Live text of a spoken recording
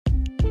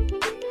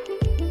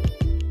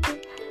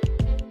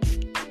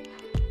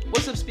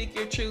what's up, Speak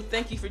Your Truth?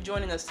 Thank you for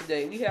joining us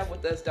today. We have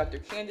with us Dr.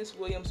 Candice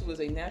Williams, who is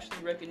a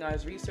nationally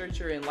recognized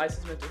researcher and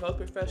licensed mental health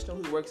professional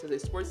who works as a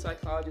sports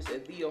psychologist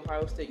at The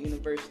Ohio State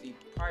University.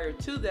 Prior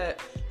to that,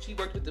 she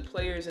worked with the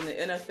players in the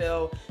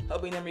NFL,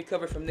 helping them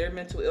recover from their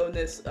mental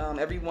illness.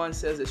 Everyone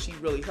says that she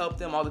really helped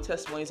them. All the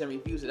testimonies and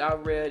reviews that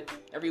I've read,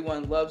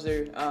 everyone loves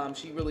her.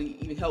 She really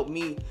even helped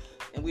me,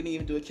 and we didn't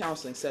even do a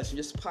counseling session,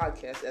 just a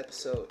podcast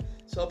episode.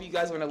 So I hope you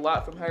guys learn a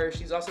lot from her.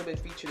 She's also been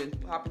featured in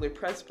popular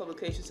press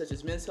publications such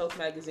as Men's Health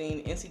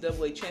Magazine,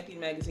 NCAA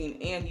Champion Magazine,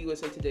 and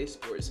USA Today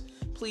Sports.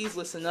 Please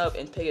listen up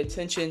and pay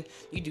attention.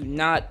 You do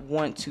not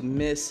want to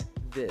miss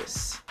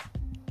this.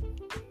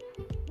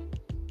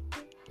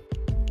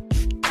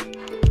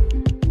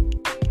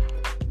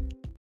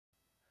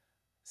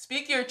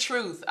 Speak Your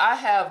Truth. I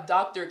have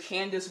Dr.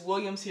 Candice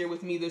Williams here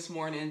with me this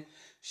morning.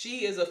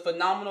 She is a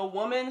phenomenal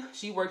woman.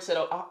 She works at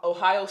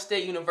Ohio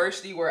State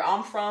University, where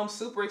I'm from.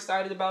 Super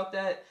excited about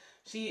that.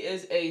 She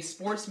is a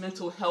sports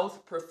mental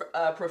health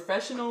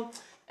professional,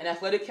 an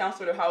athletic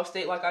counselor at Ohio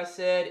State, like I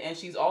said, and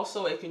she's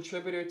also a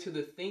contributor to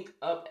the Think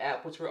Up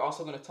app, which we're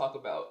also going to talk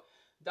about.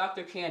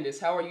 Dr. Candice,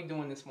 how are you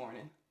doing this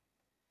morning?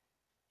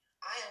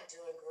 I am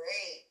doing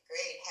great.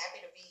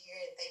 Happy to be here,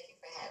 and thank you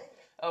for having me.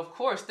 Of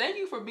course. Thank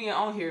you for being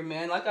on here,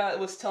 man. Like I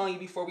was telling you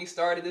before we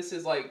started, this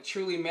is like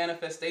truly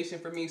manifestation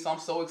for me, so I'm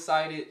so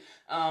excited.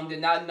 Did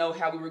not know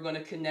how we were going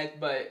to connect,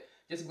 but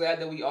just glad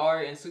that we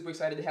are, and super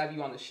excited to have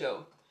you on the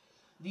show.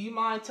 Do you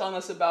mind telling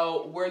us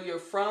about where you're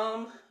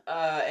from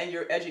and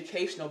your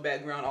educational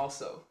background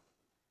also?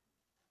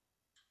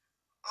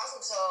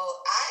 Awesome. So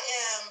I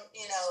am,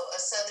 a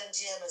Southern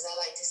gem, as I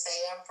like to say.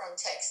 I'm from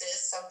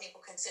Texas. Some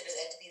people consider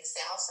that to be the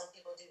South. Some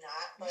people do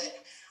not. But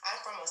I'm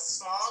from a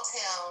small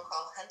town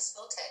called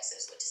Huntsville,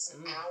 Texas, which is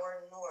an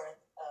hour north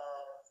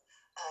of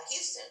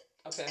Houston.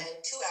 Okay. And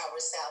 2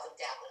 hours south of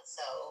Dallas.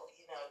 So,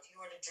 if you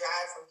were to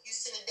drive from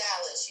Houston to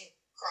Dallas, you'd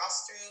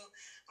cross through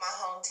my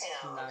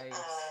hometown. Nice.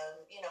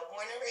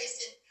 Born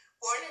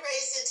and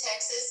raised in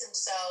Texas. And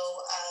so,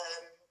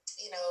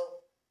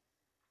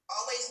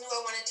 always knew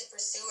I wanted to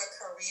pursue a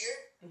career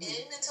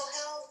in mental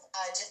health.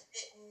 I just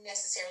didn't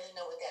necessarily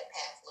know what that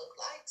path looked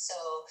like. So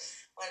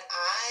when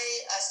I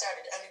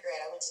started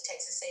undergrad, I went to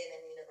Texas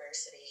A&M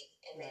University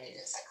and majored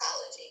in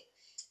psychology.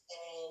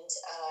 And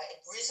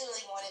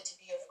originally wanted to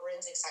be a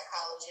forensic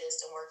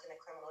psychologist and work in the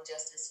criminal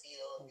justice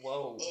field.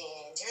 Whoa.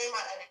 And during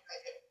my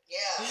undergraduate,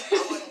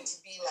 I wanted to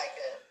be like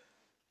a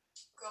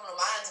criminal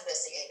minds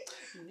investigator.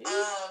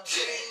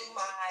 During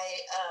my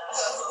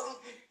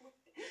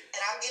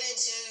and I'll get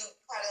into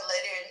kind of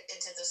later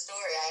into the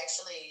story. I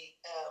actually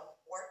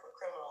work with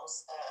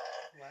criminals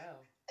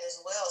as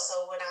well.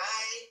 So when I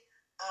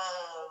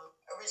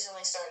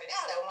originally started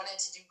out, I wanted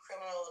to do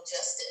criminal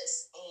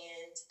justice,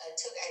 and I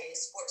took a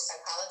sports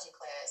psychology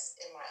class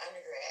in my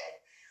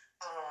undergrad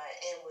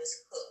and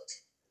was hooked.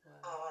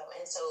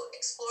 And so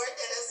explored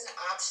that as an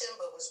option,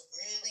 but was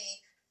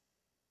really,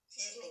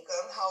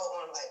 gung-ho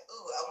on like,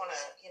 I want to,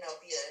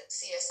 be a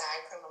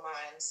CSI criminal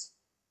minds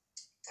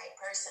type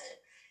person.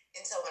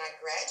 And so when I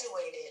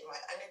graduated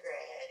my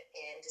undergrad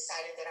and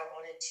decided that I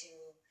wanted to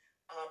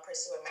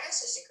pursue a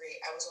master's degree,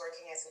 I was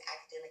working as an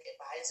academic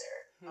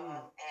advisor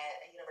at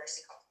a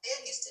university called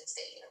Houston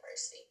State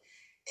University.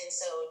 And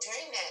so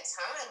during that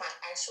time, I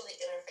actually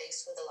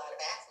interfaced with a lot of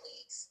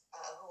athletes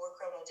who were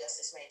criminal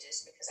justice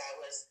majors, because I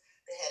was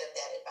the head of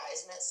that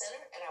advisement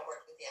center, and I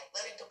worked with the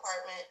athletic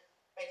department,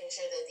 making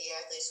sure that the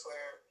athletes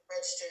were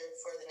registered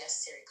for the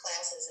necessary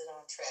classes and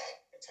on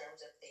track in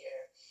terms of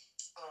their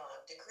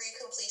degree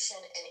completion,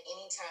 and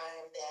any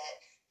time that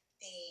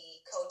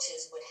the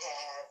coaches would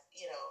have,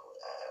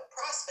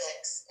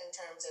 prospects in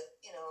terms of,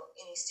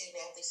 any student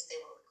athletes that they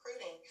were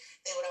recruiting,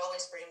 they would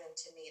always bring them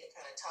to me to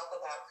kind of talk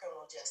about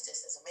criminal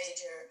justice as a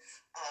major,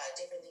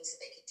 different things that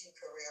they could do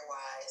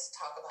career-wise,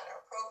 talk about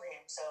our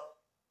program. So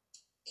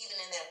even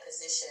in that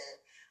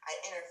position, I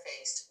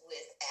interfaced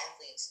with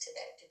athletes to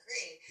that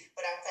degree,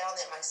 but I found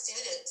that my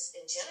students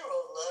in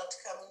general loved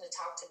coming to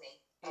talk to me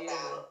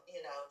about,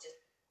 just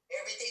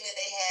everything that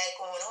they had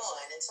going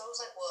on. And so I was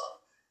like,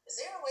 well, is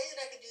there a way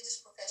that I could do this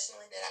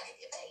professionally that I could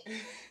get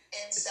paid?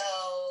 And so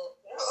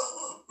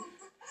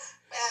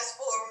fast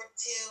forward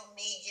to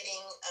me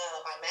getting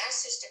my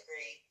master's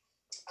degree,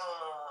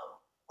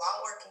 while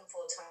working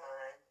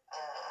full-time,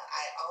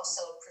 I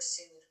also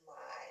pursued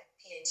my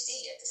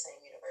PhD at the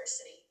same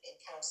university in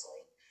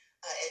counseling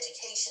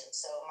education.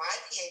 So my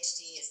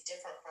PhD is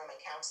different from a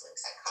counseling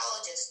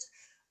psychologist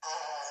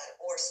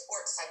or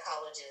sports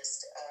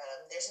psychologist.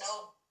 There's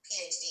no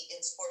PhD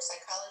in sports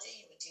psychology.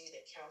 You would do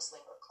either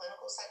counseling or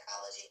clinical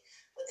psychology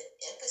with an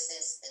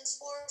emphasis in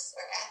sports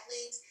or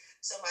athletes.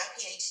 So my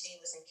PhD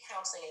was in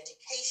counseling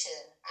education.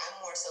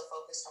 I'm more so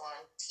focused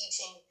on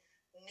teaching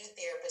new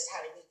therapists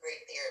how to be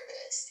great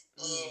therapists,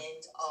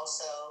 and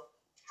also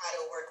how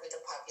to work with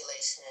a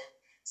population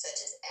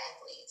such as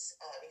athletes,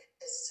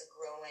 because it's a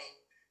growing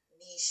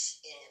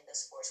niche in the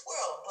sports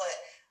world. But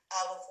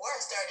before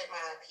I started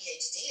my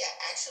PhD, I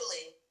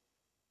actually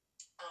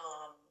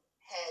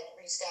had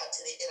reached out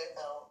to the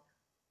NFL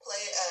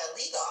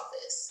league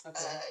office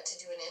to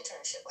do an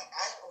internship. Like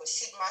I was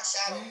shooting my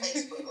shot on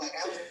Facebook. Like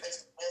I was a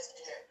Facebook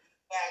Messenger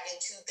back in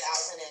 2012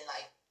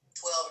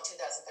 or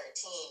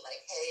 2013.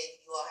 Like,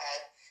 hey, you all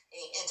have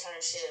any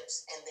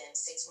internships? And then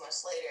 6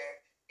 months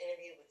later,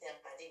 interviewed with them.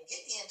 I didn't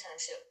get the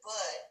internship,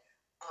 but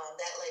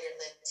that later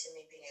led to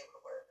me being able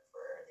to work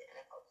for the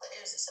NFL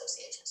Players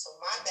Association. So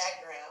my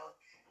background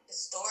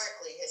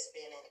historically has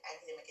been in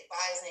academic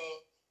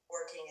advising,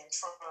 working in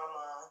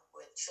trauma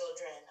with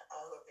children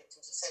who are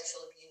victims of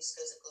sexual abuse,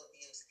 physical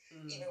abuse,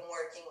 even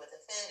working with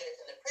offenders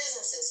in the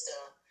prison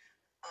system.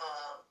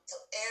 So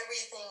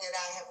everything that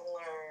I have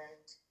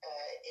learned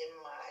in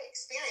my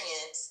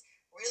experience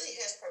really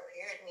has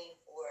prepared me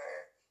for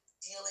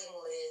dealing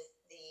with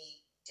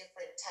the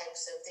different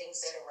types of things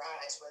that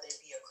arise, whether it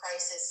be a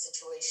crisis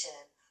situation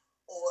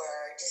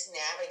or just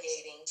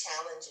navigating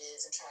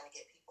challenges and trying to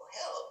get people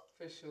help.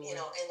 For sure. You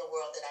know, in the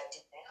world that I do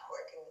now,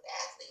 working with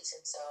athletes.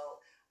 And so,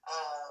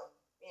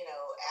 you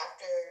know,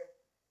 after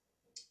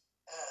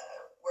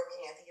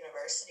working at the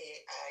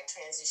university, I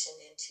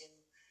transitioned into,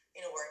 you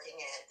know, working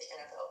at the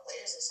NFL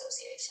Players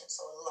Association.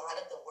 So a lot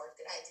of the work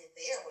that I did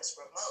there was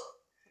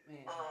remote.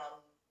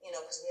 You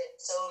know, because we had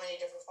so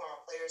many different former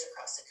players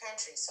across the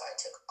country. So I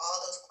took all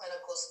those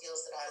clinical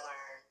skills that I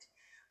learned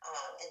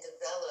and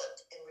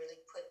developed and really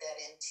put that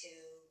into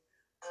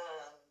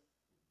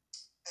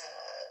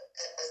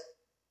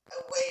a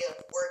way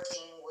of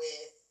working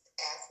with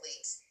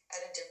athletes at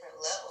a different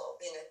level,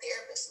 being a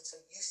therapist. I'm so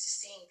used to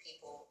seeing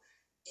people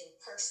in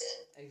person.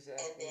 Exactly.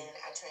 And then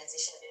I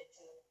transitioned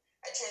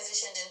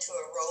into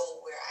a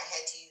role where I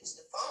had to use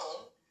the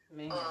phone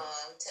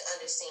to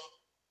understand,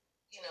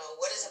 you know,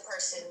 what is a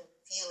person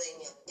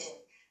feeling, and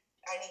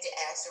I need to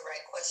ask the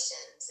right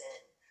questions.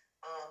 And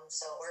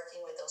so working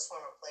with those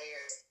former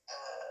players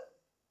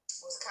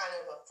was kind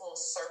of a full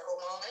circle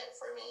moment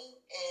for me,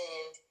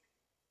 and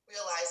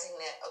realizing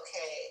that,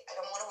 okay, I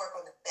don't want to work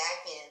on the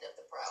back end of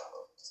the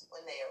problems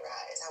when they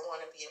arise. I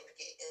want to be able to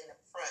get in the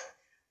front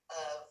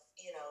of,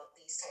 you know,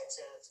 these types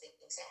of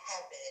things that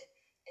happen.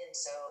 And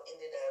so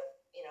ended up,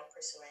 you know,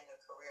 pursuing a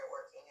career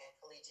working in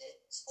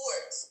collegiate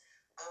sports,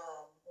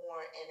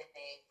 more in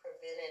a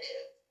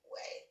preventative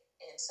way.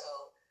 And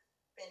so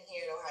been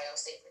here at Ohio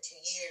State for 2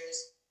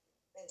 years,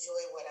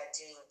 enjoy what I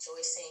do,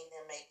 enjoy seeing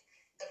them make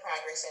the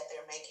progress that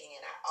they're making.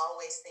 And I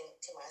always think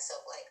to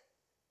myself, like,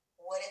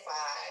 what if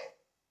I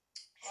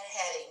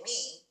had a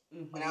me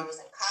when I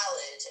was in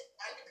college,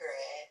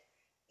 undergrad?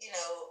 You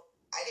know,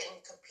 I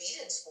didn't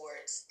compete in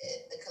sports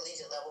at the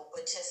collegiate level,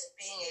 but just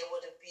being able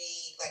to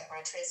be, like,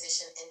 my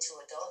transition into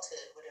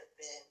adulthood would have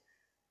been,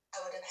 I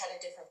would have had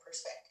a different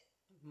perspective.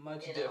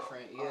 Much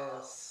different,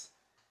 yes.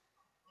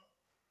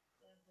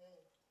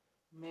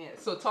 Man,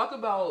 so talk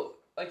about,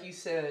 like you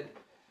said,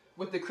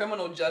 with the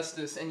criminal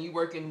justice and you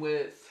working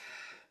with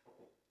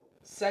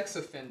sex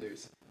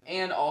offenders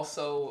and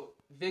also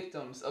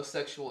victims of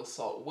sexual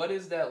assault. What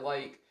is that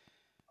like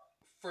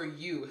for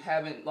you?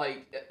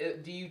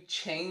 Do you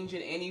change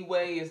in any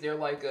way? Is there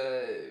like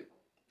a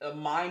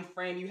mind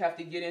frame you have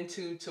to get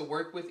into to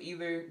work with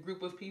either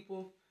group of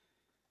people?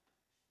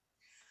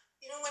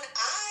 You know, when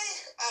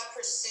I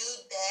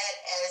pursued that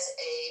as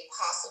a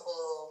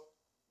possible,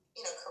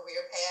 you know,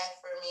 career path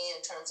for me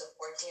in terms of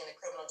working in the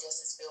criminal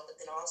justice field, but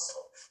then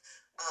also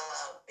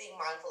being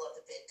mindful of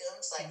the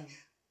victims. Like,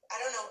 I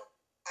don't know,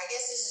 I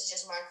guess this is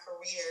just my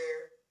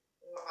career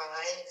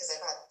mind, because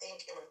if I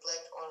think and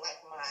reflect on like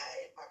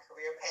my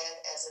career path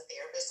as a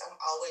therapist, I'm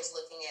always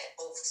looking at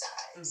both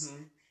sides,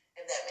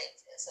 if that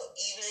makes sense. So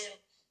even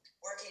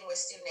working with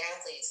student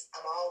athletes,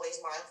 I'm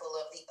always mindful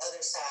of the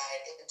other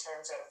side in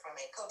terms of from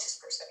a coach's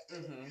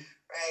perspective,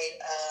 right?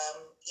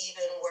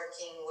 Even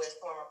working with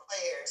former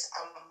players,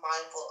 I'm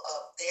mindful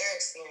of their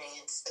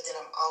experience, but then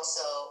I'm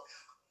also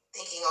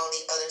thinking on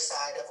the other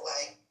side of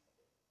like,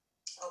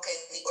 okay,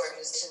 the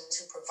organizations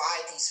who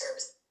provide these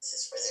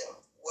services for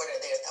them, what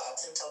are their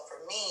thoughts? And so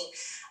for me,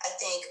 I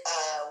think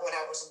when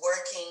I was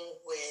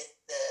working with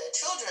the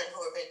children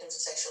who are victims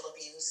of sexual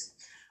abuse,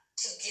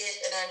 to get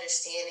an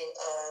understanding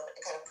of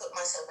and kind of put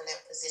myself in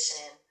that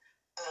position,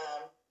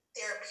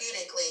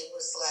 therapeutically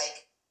was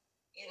like,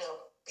 you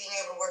know, being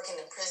able to work in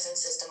the prison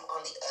system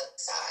on the other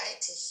side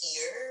to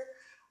hear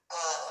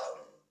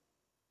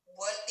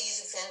what these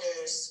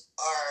offenders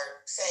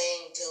are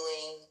saying,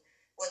 doing,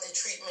 what the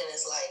treatment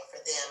is like for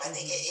them. I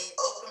think it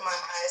opened my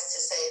eyes to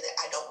say that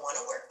I don't want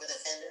to work with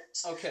offenders.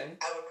 Okay.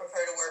 I would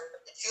prefer to work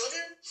with the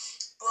children,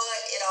 but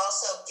it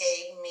also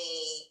gave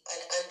me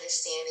an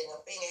understanding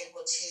of being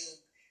able to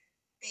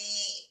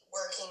be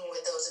working with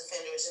those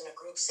offenders in a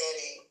group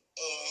setting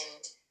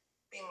and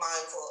be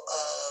mindful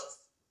of,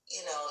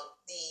 you know,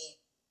 the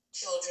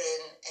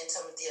children and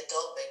some of the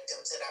adult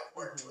victims that I've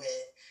worked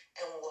with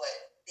and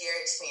what their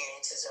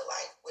experiences are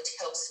like, which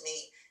helps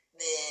me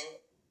then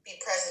be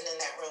present in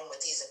that room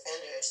with these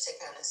offenders to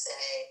kind of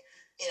say,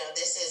 you know,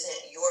 this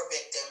isn't your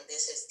victim,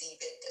 this is the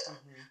victim.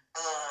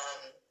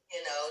 You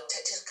know, to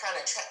just kind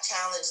of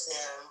challenge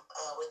them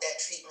with that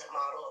treatment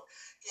model,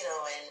 you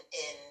know,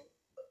 and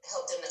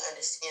help them to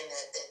understand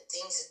that the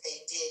things that they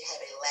did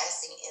have a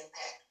lasting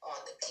impact on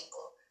the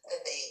people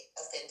that they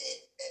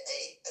offended, that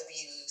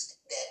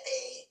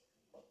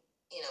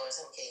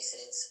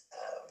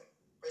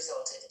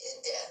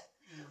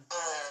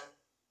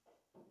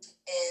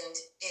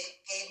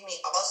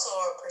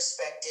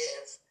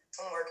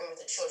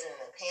the children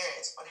and the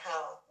parents on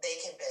how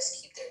they can best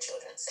keep their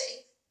children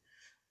safe.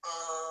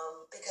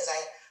 Because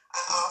I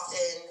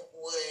often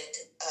would,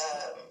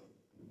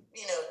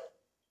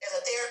 as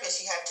a therapist,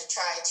 you have to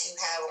try to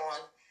have on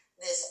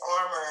this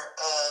armor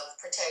of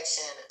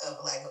protection of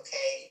like,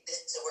 okay,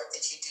 this is the work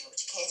that you do, but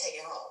you can't take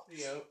it home.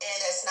 Yep. And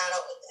that's not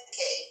always the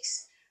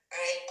case,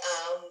 right?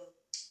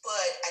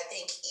 But I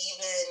think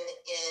even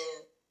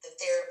in the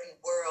therapy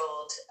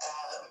world,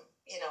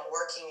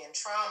 working in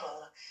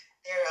trauma,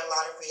 there are a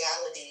lot of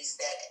realities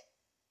that,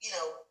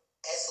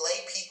 as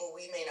lay people,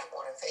 we may not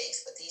want to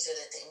face, but these are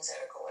the things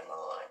that are going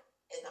on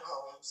in the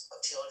homes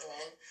of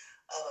children,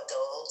 of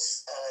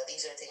adults.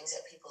 These are things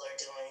that people are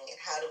doing,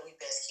 and how do we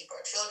best keep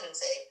our children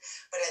safe?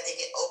 But I think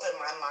it opened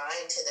my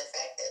mind to the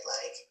fact that,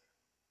 like,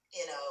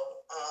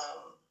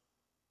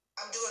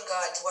 I'm doing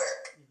God's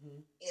work,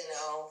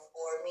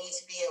 for me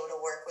to be able to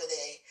work with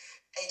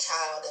a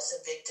child that's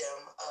a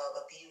victim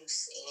of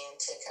abuse and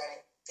to kind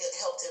of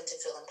help them to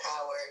feel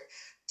empowered,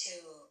 to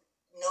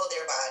know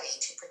their body,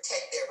 to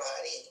protect their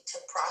body,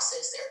 to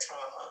process their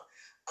trauma,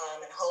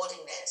 and holding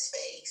that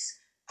space.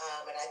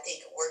 And I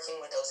think working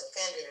with those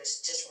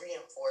offenders just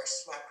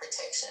reinforced my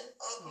protection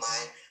of my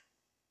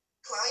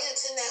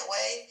clients in that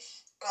way.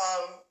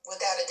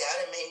 Without a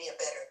doubt, it made me a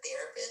better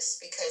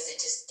therapist because it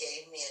just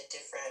gave me a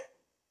different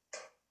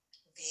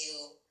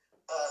view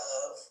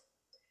of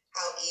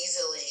how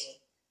easily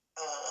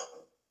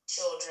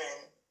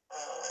children,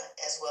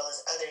 as well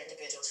as other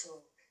individuals who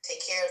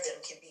take care of them,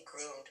 can be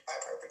groomed by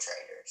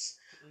perpetrators.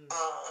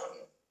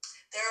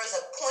 There was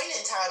a point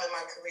in time in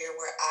my career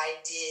where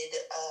I did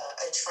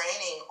a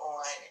training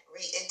on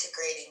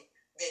reintegrating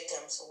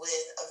victims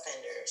with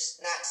offenders,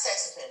 not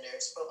sex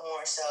offenders, but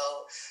more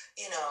so,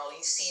 you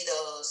see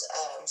those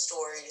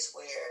stories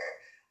where,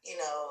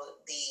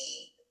 the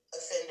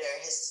offender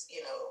has,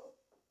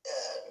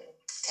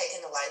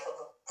 taken the life of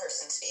a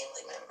person's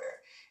family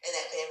member, and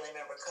that family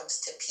member comes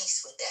to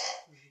peace with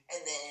that, and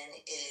then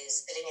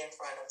is sitting in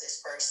front of this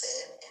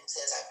person and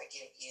says, I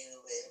forgive you,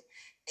 and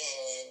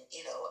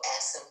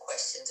ask them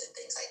questions and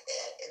things like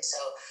that. And so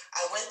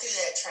I went through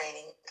that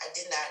training. I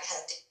did not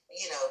have to,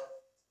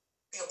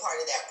 be a part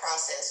of that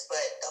process,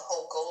 but the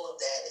whole goal of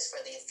that is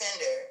for the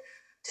offender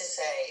to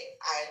say,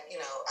 I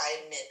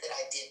admit that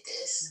I did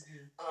this,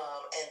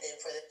 and then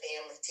for the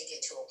family to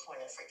get to a point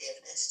of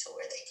forgiveness to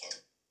where they can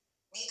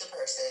meet the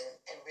person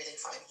and really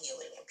find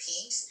healing and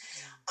peace.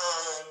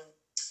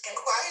 And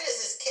quiet as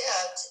it's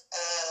kept,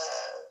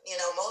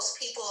 most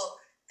people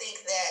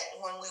think that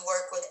when we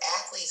work with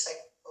athletes,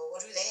 like, well, what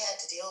do they have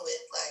to deal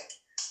with? Like,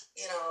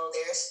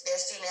 they're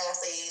student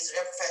athletes,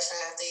 they're professional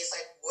athletes,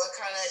 like, what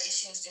kind of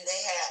issues do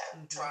they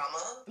have?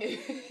 Trauma.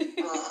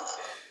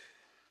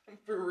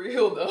 For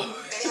real, though.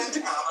 They have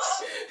trauma.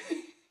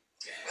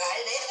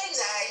 Right? They have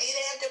anxiety,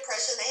 they have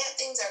depression, they have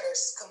things that are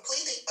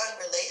completely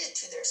unrelated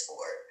to their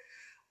sport.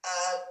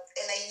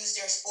 And they use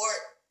their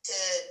sport to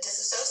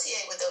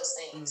disassociate with those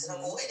things and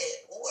avoid it.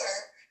 Or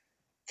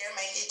there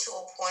may get to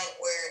a point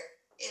where,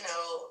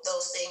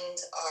 those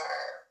things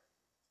are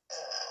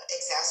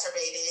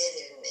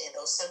exacerbated and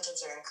those symptoms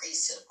are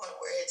increased to the point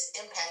where it's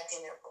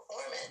impacting their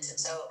performance. And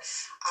so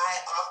I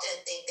often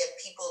think that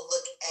people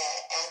look at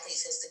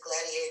athletes as the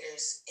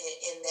gladiators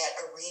in that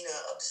arena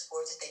of the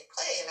sport that they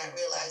play. And I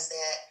realize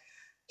that,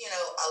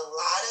 a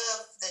lot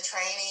of the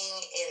training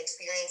and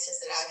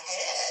experiences that I've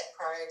had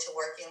prior to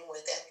working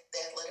with the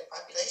athletic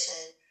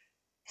population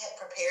have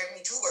prepared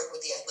me to work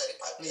with the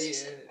athletic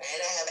population. Yeah.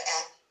 Right? I have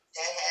athletes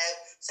that have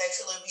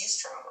sexual abuse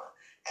trauma.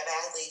 I have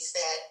athletes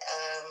that,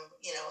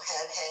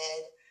 have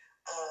had,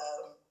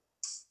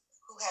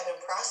 who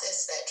haven't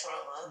processed that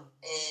trauma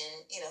and,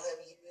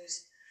 have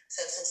used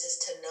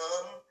substances to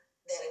numb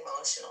that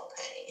emotional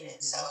pain.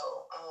 And so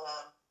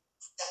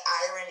the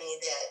irony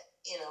that,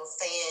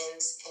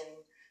 fans and,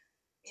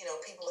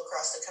 people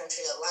across the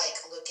country alike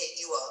look at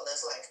you all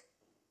as like,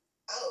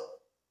 oh,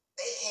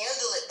 they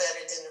handle it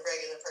better than the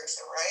regular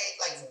person, right?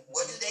 Like,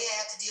 what do they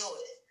have to deal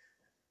with?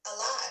 A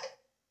lot.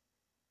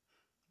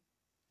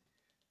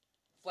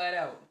 Flat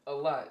out, a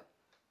lot.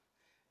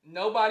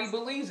 Nobody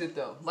believes it,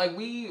 though. Like,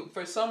 we,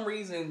 for some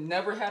reason,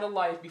 never had a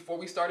life before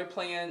we started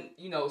playing,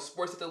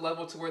 sports at the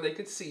level to where they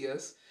could see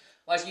us.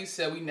 Like you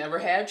said, we never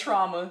had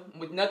trauma.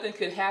 Nothing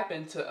could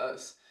happen to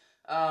us.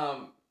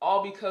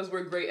 All because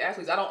we're great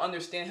athletes. I don't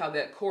understand how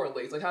that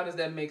correlates. Like, how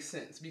does that make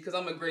sense? Because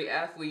I'm a great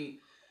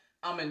athlete,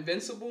 I'm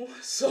invincible,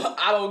 so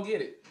I don't get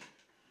it.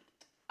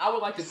 I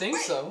would like to think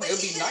so. It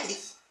would be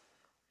nice.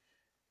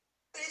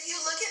 But if you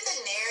look at the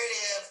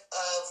narrative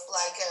of,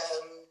 like,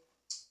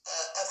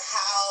 of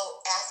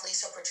how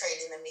athletes are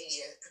portrayed in the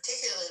media,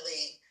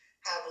 particularly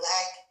how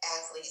Black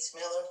athletes,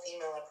 male or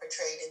female, are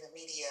portrayed in the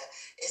media,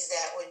 is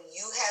that when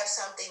you have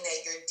something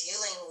that you're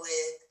dealing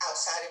with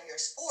outside of your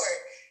sport,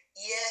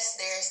 yes,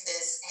 there's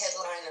this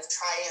headline of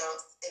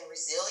triumph and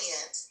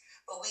resilience,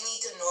 but we need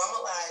to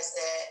normalize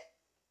that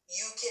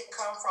you can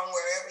come from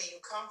wherever you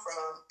come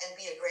from and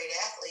be a great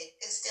athlete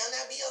and still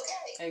not be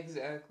okay.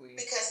 Exactly.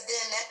 Because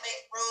then that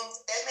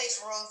makes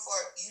room for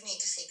you need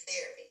to seek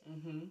therapy.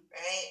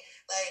 Right?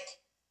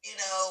 Like,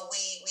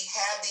 we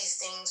have these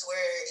things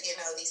where,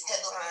 these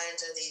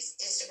headlines or these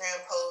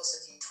Instagram posts or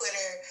these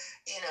Twitter,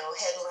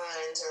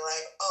 headlines are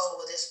like, oh,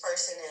 well, this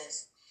person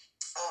is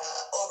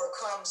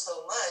overcome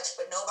so much,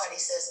 but nobody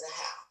says the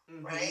how,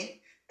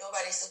 right?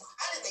 Nobody says, well,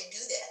 how did they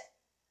do that,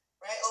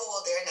 right? Oh,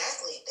 well, they're an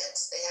athlete.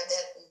 They have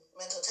that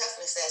mental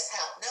toughness. That's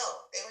how.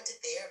 No, they went to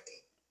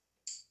therapy.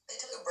 They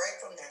took a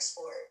break from their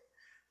sport.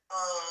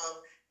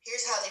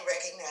 Here's how they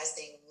recognized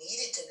they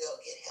needed to go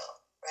get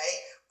help, right?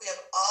 We have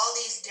all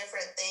these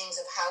different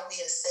things of how we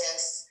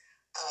assess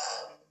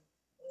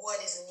what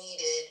is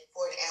needed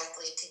for an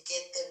athlete to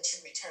get them to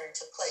return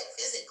to play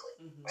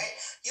physically, right?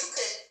 You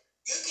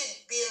could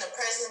be in the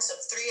presence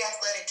of 3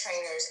 athletic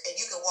trainers and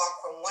you could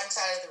walk from one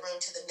side of the room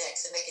to the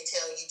next and they could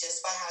tell you just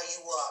by how you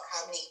walk,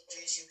 how many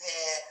injuries you've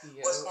had,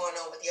 what's going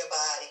on with your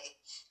body,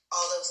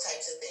 all those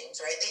types of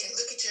things, right? They can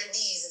look at your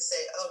knees and say,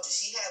 oh, if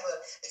she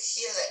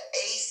has an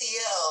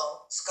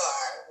ACL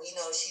scar, we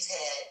know she's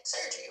had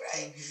surgery,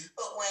 right?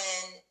 But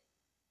when,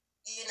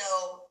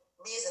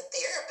 me as a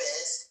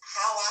therapist,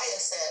 how I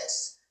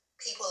assess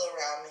people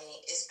around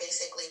me is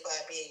basically by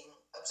being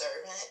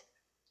observant,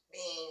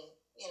 being,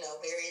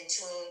 very in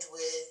tune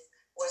with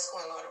what's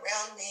going on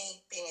around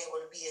me, being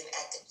able to be an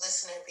active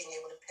listener, being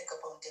able to pick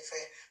up on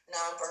different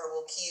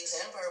nonverbal cues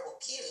and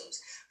verbal cues.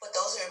 But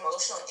those are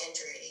emotional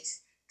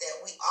injuries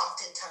that we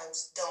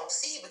oftentimes don't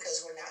see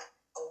because we're not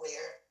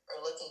aware or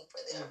looking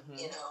for them,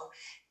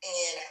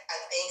 And I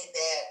think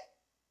that,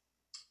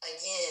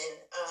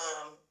 again,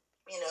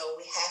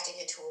 we have to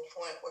get to a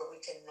point where we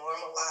can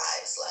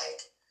normalize,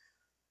 like,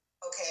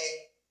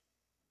 okay,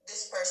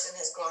 this person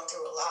has gone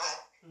through a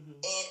lot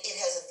and it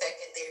has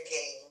affected their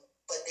game,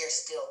 but they're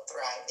still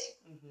thriving.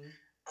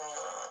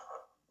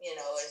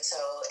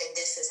 And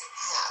this is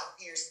how,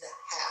 here's the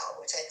how,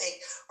 which I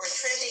think we're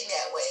trending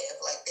that way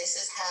of like, this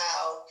is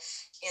how,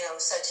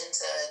 such and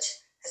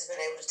such has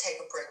been able to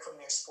take a break from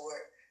their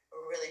sport,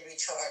 really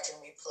recharge and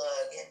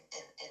replug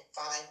and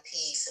find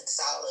peace and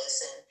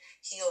solace and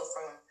heal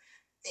from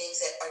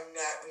things that are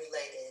not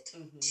related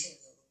to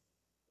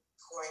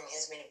scoring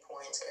as many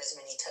points or as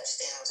many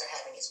touchdowns or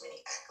having as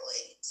many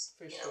accolades,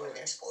 in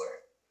their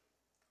sport.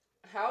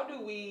 How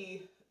do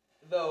we,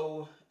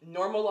 though,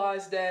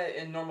 normalize that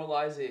and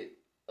normalize it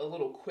a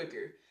little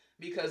quicker?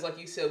 Because, like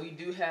you said, we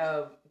do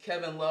have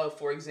Kevin Love,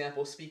 for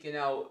example, speaking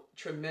out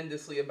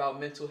tremendously about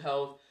mental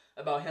health,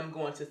 about him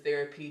going to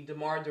therapy,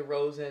 DeMar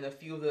DeRozan, a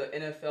few of the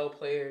NFL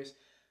players.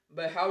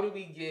 But how do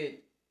we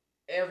get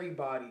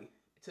everybody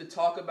to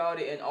talk about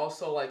it, and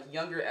also like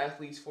younger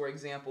athletes, for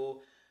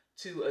example,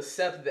 to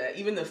accept that,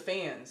 even the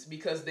fans,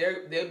 because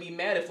they'd be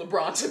mad if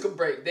LeBron took a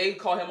break. They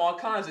call him all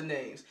kinds of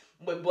names,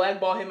 but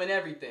blackball him and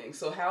everything.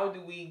 So how do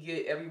we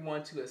get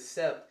everyone to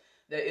accept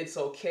that it's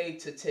okay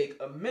to take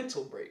a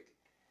mental break?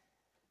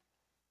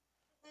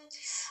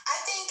 I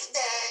think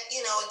that,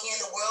 again,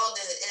 the world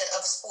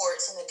of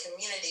sports and the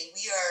community,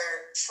 we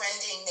are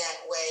trending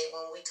that way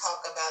when we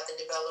talk about the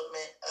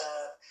development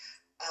of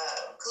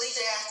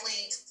collegiate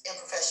athletes and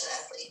professional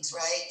athletes,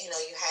 right? You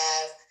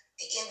have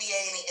the NBA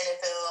and the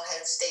NFL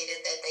have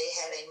stated that they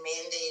have a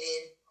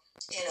mandated,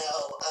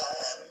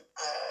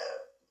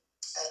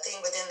 thing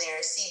within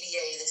their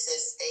CBA that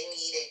says they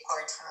need a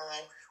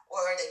part-time,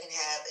 or they can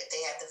have, if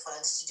they have the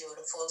funds to do it,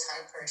 a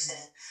full-time person,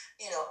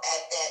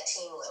 at that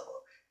team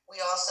level.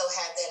 We also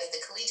have that at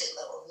the collegiate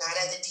level, not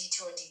at the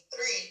D2 and D3,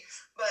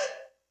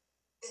 but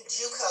in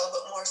JUCO,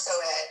 but more so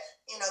at,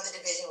 the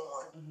Division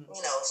I,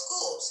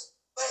 schools.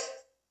 But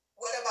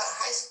what about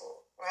high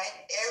school, right?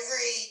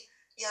 Every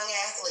young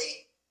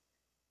athlete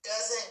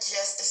doesn't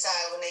just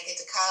decide when they get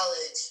to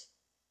college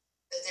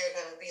that they're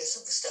going to be a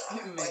superstar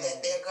or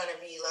that they're going to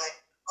be like,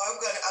 I'm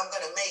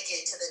going to make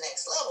it to the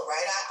next level,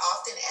 right? I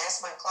often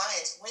ask my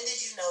clients, when did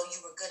you know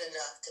you were good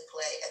enough to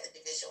play at the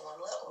Division I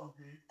level?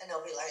 And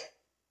they'll be like,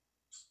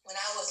 when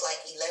I was like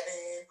 11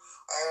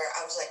 or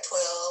I was like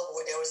 12,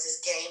 or there was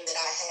this game that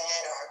I had,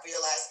 or I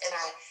realized, and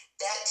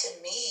that to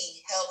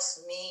me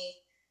helps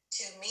me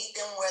to meet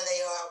them where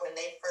they are when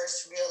they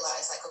first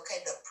realize, like,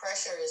 okay, the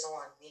pressure is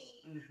on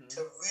me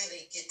to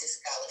really get this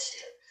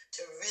scholarship,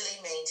 to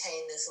really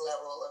maintain this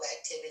level of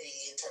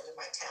activity in terms of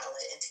my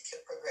talent and to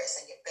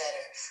progress and get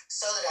better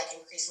so that I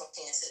can increase my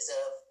chances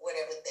of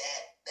whatever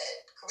that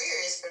career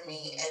is for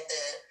me at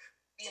the,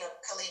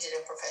 collegiate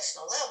and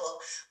professional level.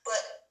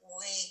 But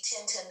we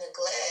tend to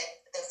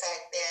neglect the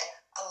fact that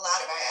a lot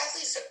of our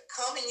athletes are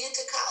coming into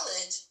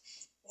college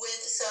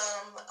with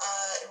some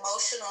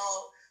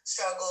emotional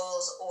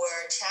struggles or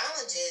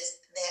challenges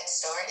that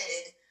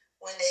started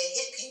when they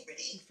hit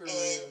puberty.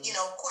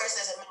 Of course,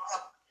 as a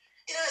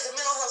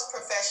mental health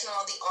professional,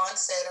 the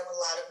onset of a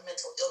lot of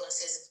mental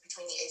illnesses is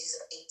between the ages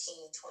of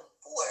 18 and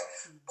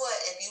 24. But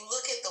if you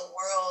look at the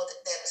world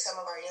that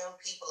some of our young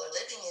people are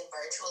living in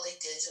virtually,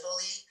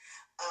 digitally,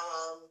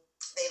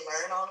 they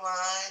learn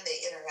online,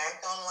 they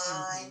interact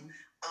online,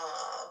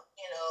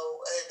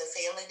 the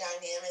family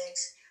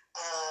dynamics.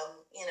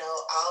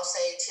 I'll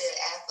say to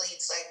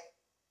athletes, like,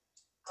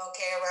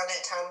 okay, around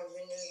that time when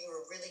you knew you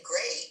were really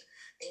great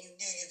and you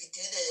knew you could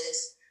do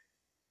this,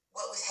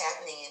 what was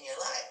happening in your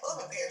life?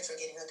 Well, my parents were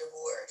getting a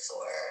divorce,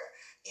 or,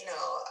 you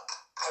know,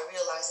 I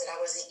realized that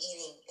I wasn't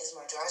eating as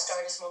much, or I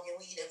started smoking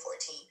weed at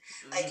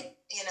 14. Like,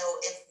 you know,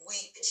 if we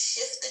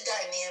shift the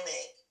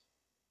dynamic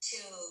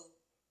to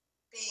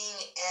being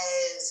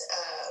as,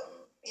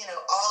 you know,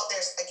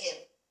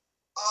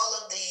 all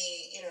of the,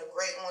 you know,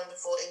 great,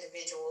 wonderful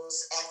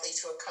individuals,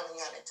 athletes who are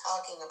coming out and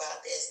talking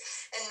about this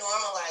and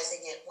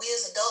normalizing it. We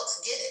as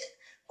adults get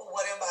it. But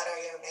what about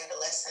our young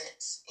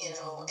adolescents, you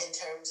know, in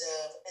terms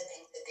of the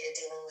things that they're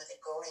dealing with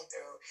and going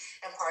through?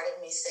 And part of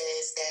me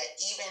says that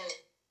even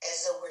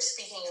as though we're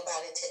speaking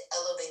about it to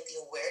elevate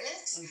the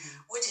awareness,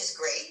 which is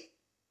great,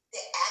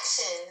 the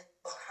action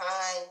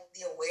behind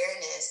the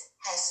awareness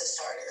has to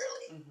start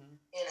early.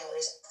 You know,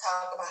 there's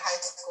talk about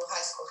high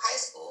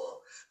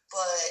school,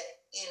 but,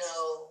 you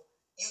know,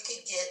 you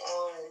could get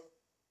on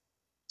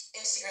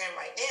Instagram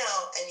right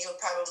now and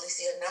you'll probably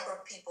see a number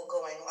of people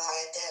going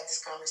live to have this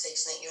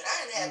conversation that you and I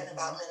are having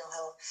about mental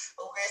health,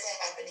 but where is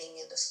that happening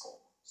in the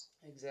schools?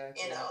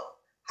 Exactly. You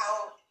know, how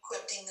are we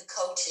equipping the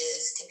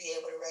coaches to be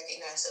able to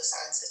recognize those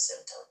signs and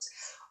symptoms?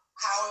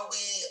 How are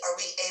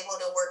we able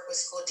to work with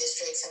school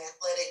districts and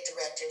athletic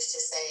directors to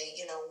say,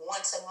 you know,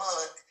 once a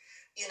month,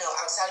 you know,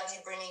 outside of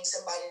you bringing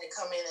somebody to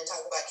come in and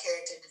talk about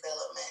character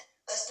development,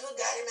 let's do a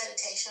guided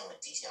meditation with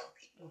these young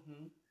people.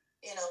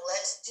 You know,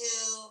 let's do,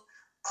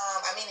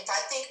 if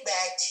I think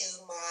back to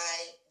my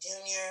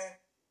junior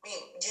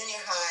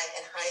high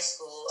and high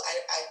school,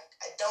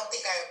 I don't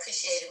think I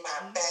appreciated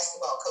my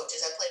basketball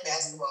coaches. I played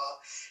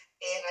basketball,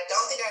 and I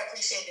don't think I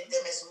appreciated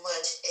them as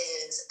much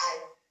as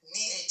I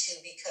needed to,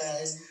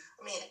 because,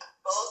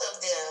 both of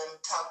them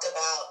talked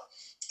about,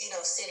 you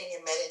know, sitting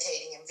and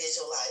meditating and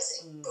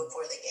visualizing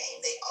before the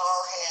game. They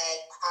all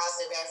had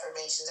positive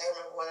affirmations. I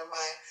remember one of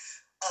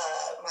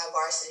my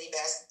varsity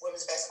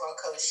women's basketball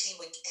coach, she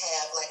would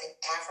have like an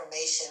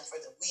affirmation for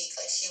the week.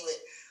 Like she would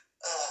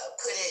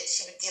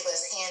she would give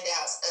us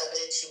handouts of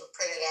it. She would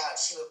print it out.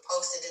 She would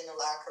post it in the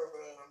locker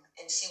room,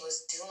 and she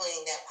was doing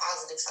that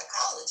positive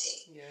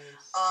psychology,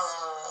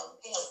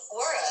 you know,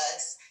 for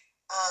us.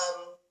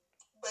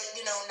 But,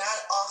 you know, not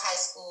all high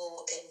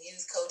school and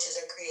youth coaches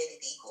are created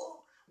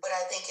equal, but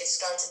I think it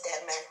starts at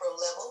that macro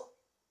level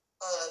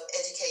of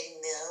educating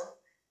them.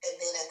 And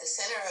then at the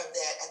center of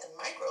that, at the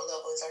micro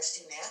level, is our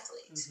student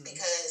athletes.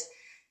 Because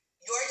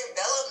your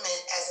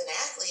development as an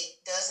athlete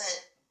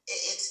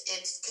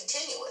it's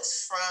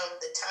continuous from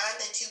the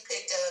time that you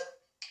picked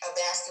up a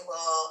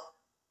basketball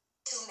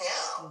to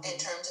now, in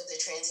terms of the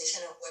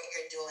transition of what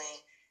you're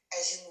doing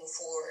as you move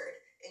forward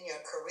in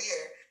your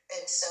career.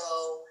 And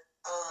so,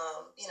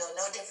 you know,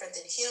 no different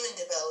than human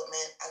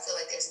development, I feel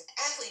like there's an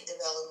athlete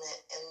development,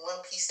 and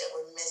one piece that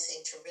we're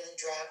missing to really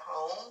drive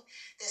home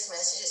this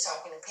message is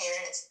talking to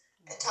parents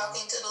and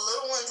talking to the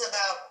little ones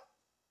about,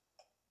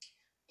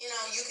 you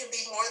know, you can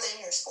be more than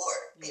your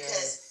sport.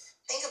 Because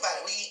think about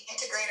it, we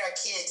integrate our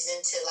kids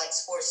into like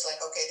sports, like,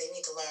 okay, they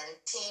need to learn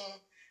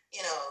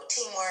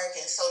teamwork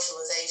and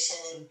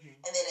socialization.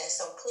 And then at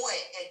some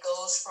point it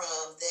goes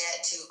from that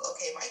to,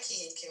 okay, my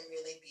kid can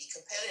really be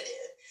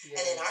competitive.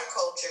 And in our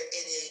culture,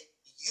 it is,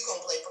 you're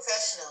going to play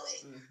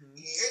professionally.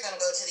 You're going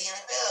to go to the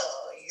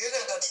NFL. You're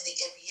going to go to the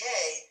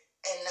NBA,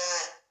 and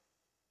not,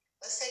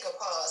 let's take a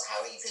pause.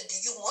 How are you feel? Do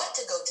you want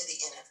to go to the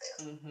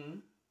NFL?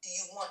 Do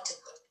you want to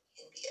go to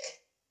the NBA?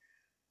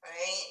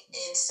 Right?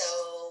 And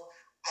so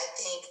I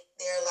think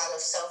there are a lot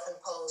of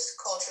self-imposed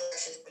cultural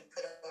pressures we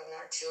put on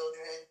our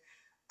children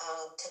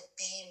to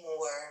be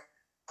more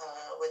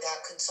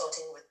without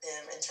consulting with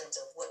them in terms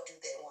of what do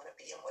they want to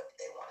be and what do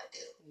they want to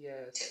do.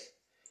 Too.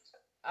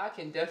 I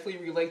can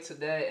definitely relate to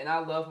that, and I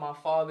love my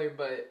father,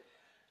 but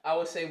I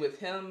would say with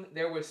him,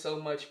 there was so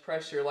much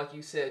pressure, like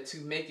you said,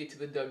 to make it to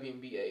the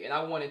WNBA. And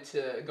I wanted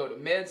to go to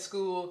med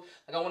school.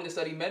 Like, I wanted to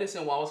study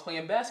medicine while I was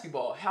playing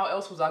basketball. How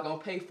else was I going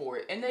to pay for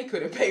it? And they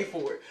couldn't pay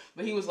for it.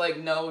 But he was like,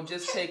 no,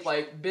 just take,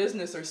 like,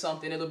 business or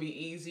something. It'll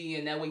be easy,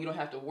 and that way you don't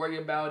have to worry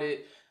about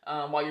it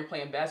while you're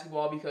playing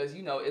basketball, because,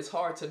 you know, it's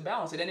hard to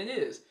balance it, and it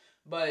is.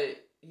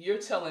 But you're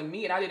telling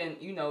me, and I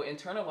didn't, you know,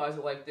 internalize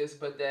it like this,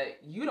 but that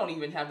you don't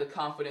even have the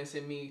confidence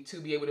in me to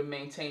be able to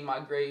maintain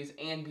my grades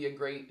and be a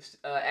great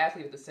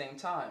athlete at the same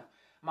time.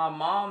 My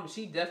mom,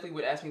 she definitely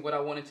would ask me what I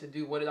wanted to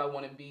do, what did I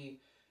want to be,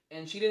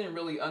 and she didn't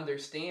really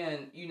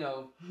understand, you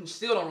know,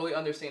 still don't really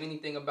understand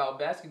anything about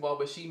basketball,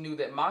 but she knew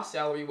that my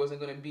salary wasn't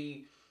going to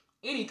be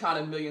any kind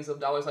of millions of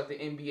dollars like the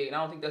NBA, and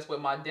I don't think that's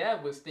what my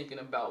dad was thinking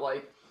about.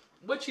 Like,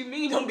 what you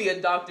mean don't be a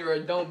doctor or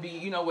don't be,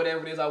 you know,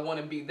 whatever it is I want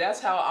to be?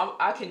 That's how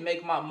I can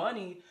make my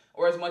money,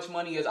 or as much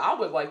money as I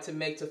would like to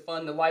make to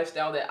fund the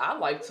lifestyle that I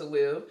like to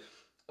live.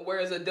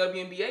 Whereas a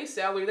WNBA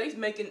salary, they're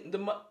making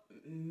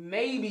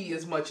maybe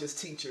as much as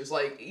teachers.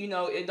 Like, you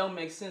know, it don't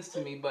make sense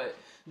to me. But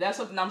that's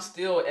something I'm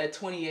still at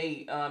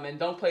 28 and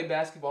don't play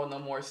basketball no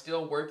more,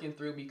 still working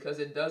through, because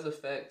it does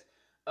affect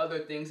other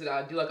things that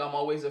I do. Like, I'm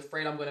always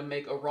afraid I'm going to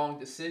make a wrong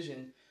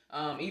decision.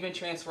 Even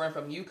transferring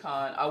from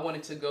UConn, I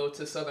wanted to go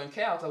to Southern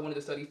Cal because I wanted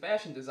to study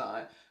fashion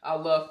design. I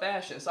love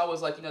fashion. So I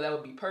was like, you know, that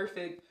would be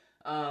perfect.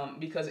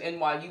 because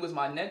NYU was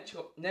my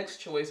next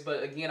choice,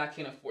 but again, I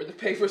can't afford to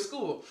pay for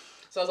school.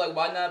 So I was like,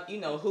 why not,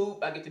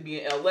 hoop? I get to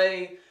be in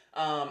LA,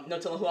 no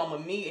telling who I'm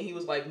going to meet. And he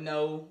was like,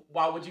 no,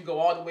 why would you go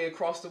all the way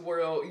across the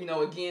world,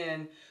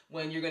 again,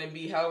 when you're going to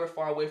be however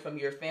far away from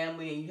your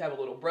family and you have a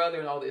little brother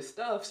and all this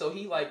stuff. So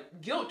he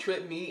like guilt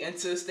tripped me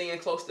into staying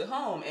close to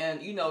home.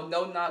 And,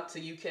 no knock to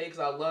UK because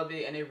I love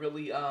it and it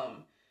really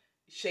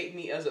shaped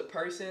me as a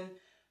person.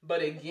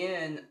 But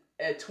again,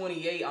 at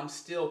 28, I'm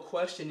still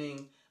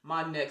questioning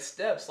my next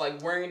steps,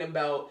 like worrying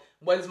about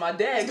what is my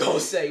dad gonna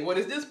say, what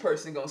is this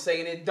person gonna say,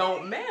 and it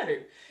don't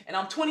matter. And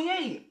I'm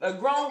 28, a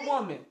grown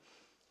woman.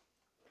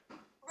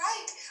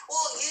 Right.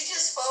 Well, you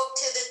just spoke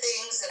to the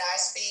things that I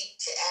speak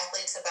to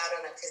athletes about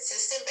on a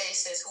consistent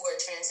basis who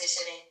are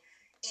transitioning,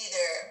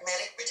 either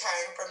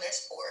retiring from their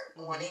sport,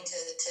 wanting to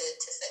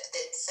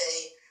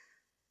say,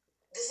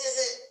 this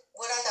isn't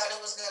what I thought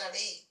it was going to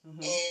be.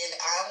 And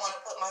I want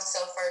to put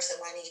myself first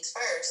and my needs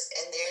first.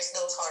 And there's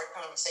those hard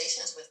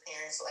conversations with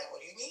parents like,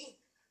 what do you mean?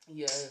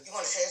 Yes. You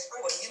want to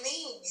transfer? What do you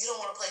mean? You don't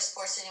want to play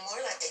sports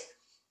anymore? Like,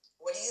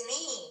 what do you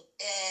mean?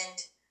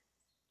 And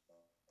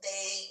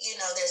they,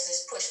 there's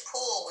this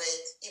push-pull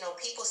with,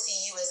 people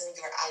see you as in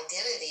your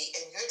identity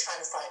and you're trying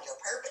to find your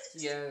purpose.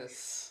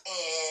 Yes.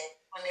 And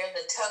when there's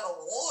a tug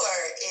of war,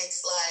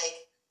 it's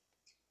like,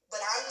 but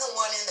I'm the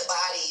one in the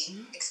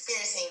body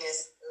experiencing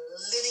this,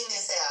 living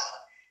this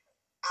out.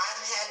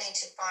 I'm having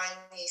to find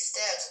these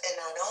steps and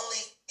not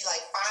only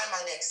find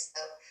my next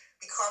step,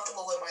 be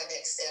comfortable with my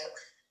next step,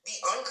 be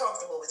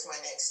uncomfortable with my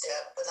next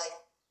step, but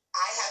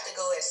I have to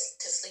go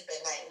to sleep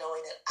at night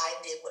knowing that I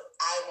did what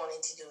I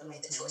wanted to do and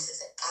made the choices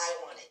that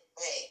I wanted to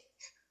make.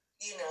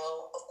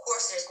 Of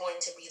course there's going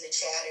to be the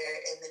chatter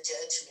and the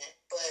judgment,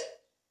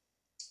 but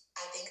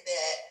I think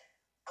that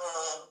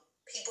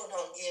people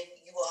don't give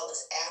you all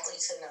as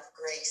athletes enough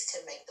grace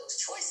to make those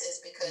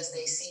choices because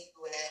they see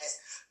you as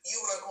you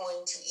are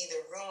going to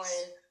either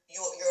ruin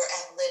your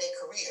athletic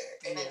career.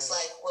 And it's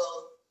like,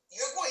 well,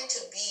 you're going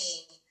to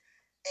be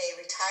a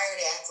retired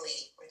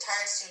athlete,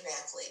 retired student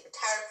athlete,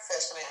 retired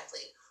professional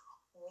athlete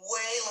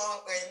way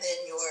longer than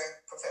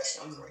your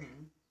professional career,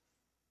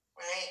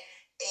 right?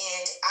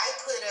 And I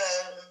put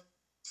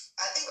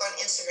I think on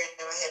Instagram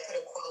I had put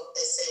a quote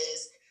that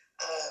says,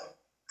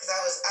 because I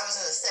was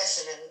in a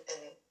session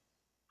and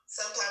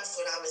sometimes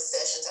when I'm in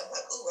sessions, I'm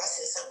like, ooh, I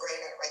said something great,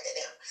 I gotta write that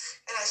down.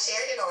 And I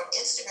shared it on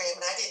Instagram,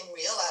 and I didn't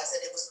realize that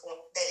it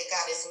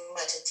got as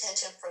much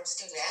attention from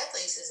student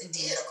athletes as it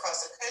did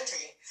across the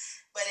country.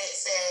 But it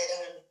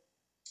said,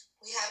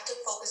 we have to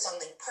focus on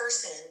the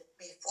person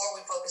before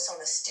we focus on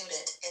the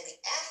student and the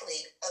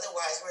athlete.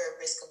 Otherwise, we're at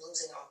risk of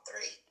losing all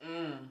three.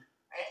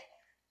 Right?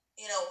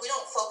 If we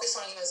don't focus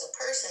on you as a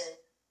person,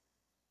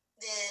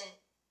 then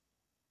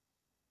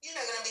you're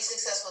not going to be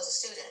successful as a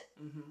student.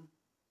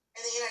 And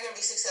then you're not going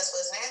to be successful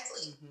as an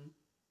athlete.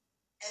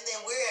 And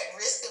then we're at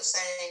risk of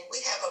saying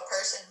we have a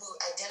person who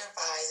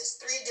identifies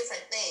as three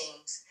different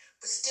things,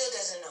 but still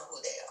doesn't know who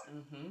they are.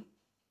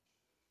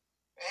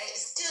 Right?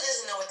 It still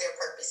doesn't know what their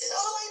purpose is.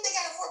 Oh, they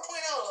got a 4.0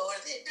 or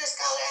they're a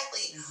scholar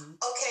athlete.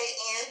 Okay,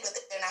 but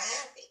they're not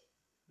happy.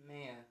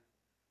 Man,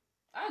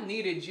 I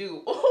needed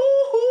you.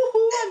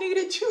 I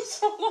needed you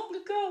so long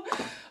ago.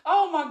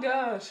 Oh my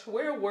gosh,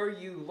 where were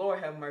you? Lord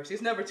have mercy.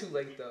 It's never too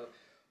late though.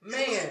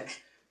 Man.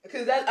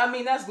 Because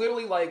that's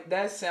literally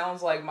that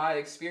sounds like my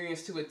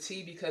experience to a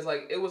T, because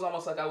it was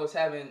almost like I was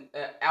having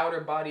an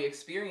outer body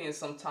experience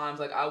sometimes.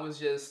 I was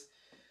just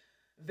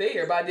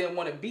there, but I didn't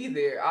want to be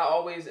there.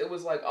 It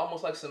was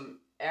almost like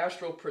some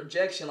astral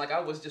projection. I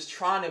was just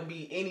trying to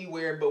be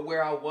anywhere but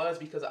where I was,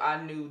 because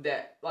I knew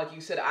that, like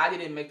you said, I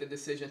didn't make the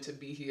decision to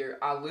be here.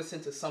 I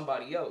listened to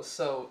somebody else.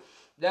 So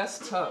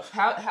that's tough.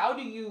 How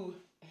do you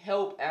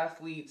help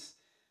athletes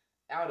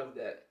out of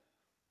that?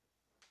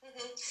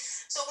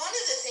 So one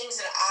of the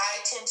things that I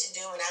tend to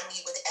do when I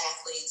meet with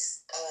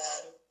athletes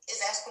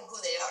is ask them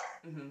who they are.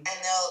 And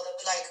they'll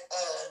be like,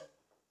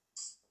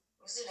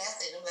 I'm a student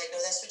athlete. I'm like, no,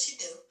 that's what you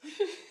do.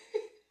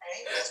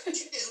 Right? That's what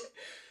you do.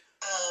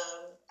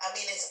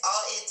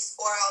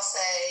 Or I'll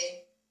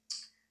say,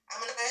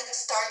 I'm going to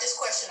start this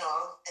question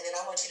off, and then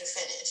I want you to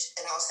finish.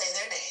 And I'll say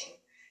their name,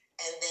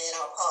 and then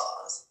I'll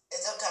pause.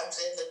 And sometimes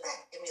they look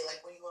back at me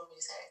like, what do you want me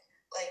to say?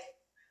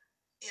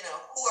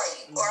 Who are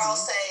you? Or I'll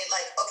say,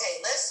 okay,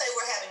 let's say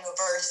we're having a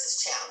versus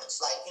challenge.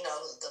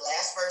 The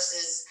last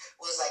versus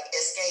was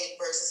Escape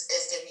versus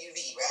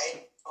SWV,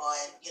 right?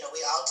 We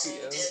all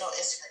tuned in on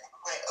Instagram.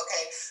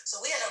 Okay,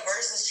 so we had a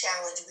versus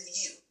challenge with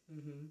you.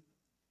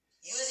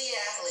 You as the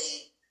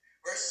athlete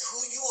versus who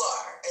you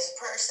are as a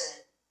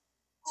person.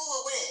 Who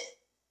will win?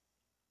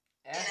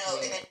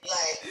 Athlete. And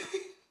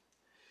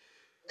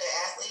the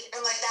athlete.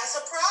 I'm like, that's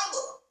a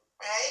problem,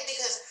 right?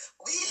 Because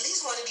we at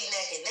least want to be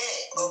neck and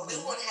neck, or we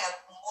want to have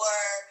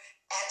more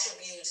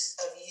attributes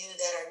of you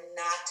that are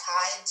not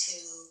tied to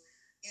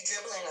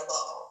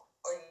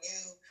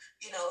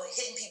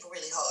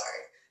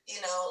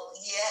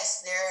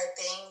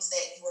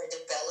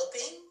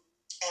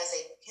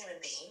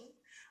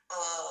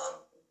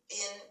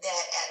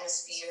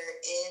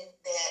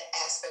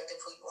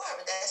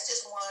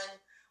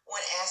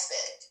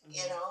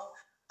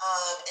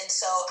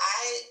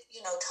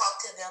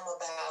talk to them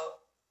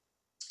about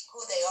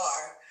who they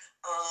are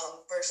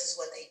versus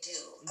what they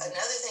do.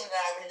 Another thing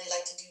that I really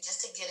like to do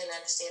just to get an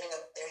understanding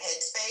of their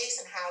headspace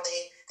and how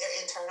their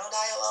internal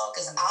dialogue,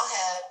 because I'll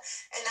have,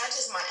 and not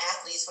just my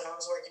athletes, when I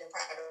was working in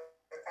private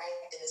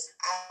practice,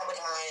 I would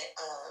have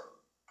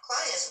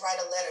clients write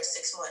a letter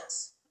 6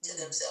 months to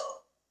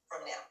themselves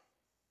from now.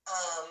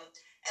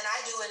 And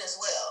I do it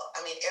as well.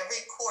 I mean,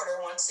 every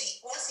quarter, once a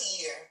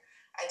year,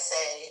 I'd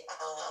say,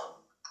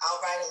 I'll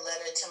write a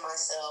letter to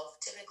myself,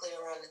 typically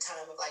around the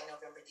time of like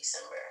November,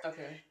 December.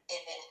 Okay.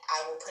 And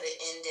I will put an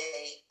end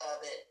date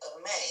of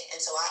May. And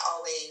so I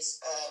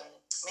always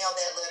mail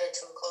that letter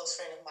to a close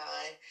friend of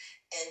mine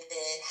and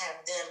then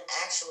have them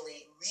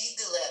actually read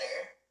the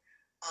letter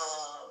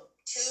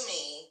to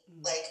me,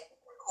 like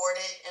record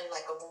it in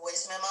like a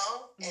voice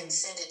memo and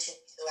send it to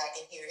me so I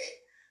can hear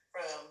it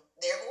from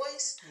their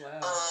voice. Wow.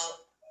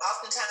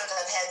 Oftentimes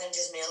I've had them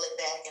just mail it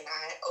back and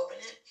I open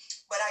it,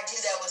 but I do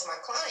that with my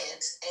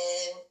clients,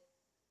 and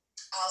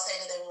I'll say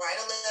to them,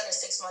 write a letter 6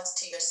 months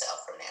to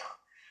yourself from now,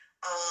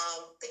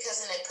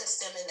 because then it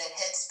puts them in that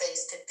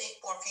headspace to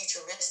think more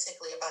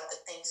futuristically about the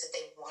things that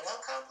they want to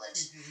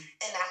accomplish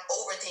and not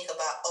overthink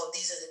about,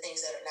 these are the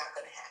things that are not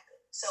going to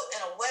happen. So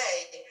in a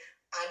way,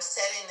 I'm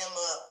setting them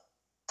up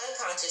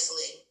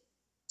unconsciously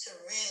to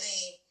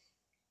really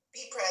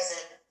be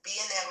present, be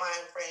in that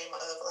mind frame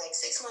of like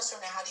 6 months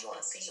from now, how do you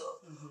want to feel?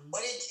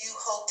 What did you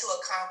hope to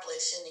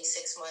accomplish in these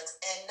 6 months?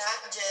 And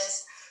not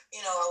just,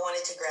 I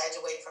wanted to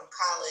graduate from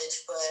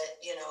college,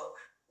 but,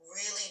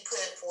 really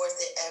put forth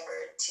the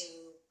effort to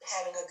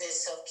having a good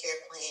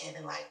self-care plan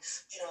and like,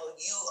 you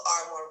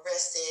are more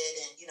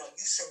rested and, you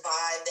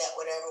survived that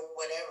whatever.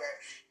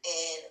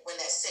 And when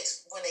they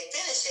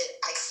finish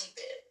it, I keep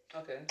it.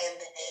 Okay. And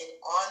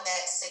on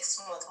that 6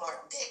 month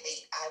mark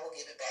date, I will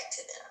give it back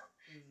to them.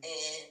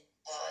 And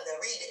they'll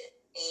read it.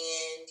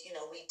 And,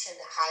 we tend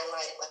to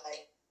highlight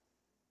like,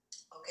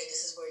 okay,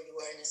 this is where you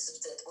were and this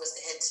was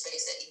the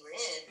headspace that you were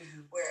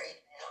in. Where are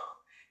you now?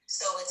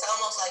 So it's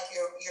almost like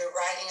you're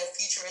writing a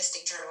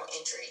futuristic journal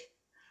entry.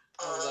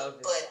 I love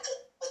it.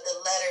 But the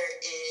letter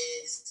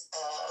is,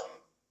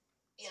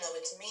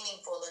 it's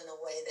meaningful in the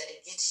way that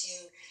it gets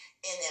you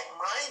in that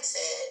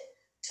mindset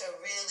to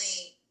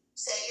really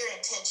set your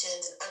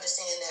intentions and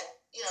understand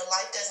that,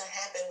 life doesn't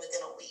happen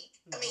within a week.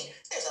 I mean,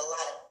 there's a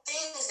lot of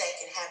things that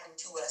can happen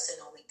to us in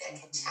a week that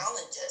can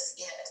challenge us,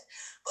 yes.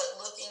 But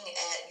looking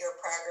at your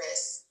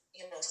progress,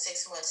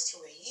 6 months to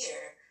a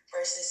year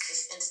versus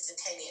this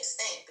instantaneous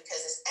thing.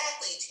 Because as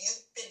athletes,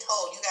 you've been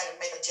told you got to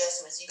make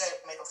adjustments, you got to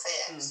make them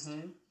fast.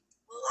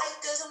 Life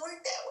doesn't work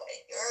that way.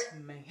 Your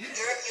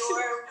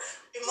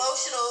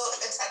emotional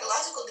and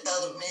psychological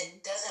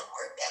development doesn't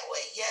work that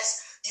way.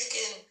 Yes, you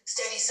can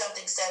study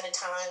something 7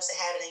 times to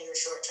have it in your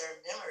short-term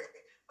memory,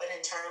 but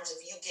in terms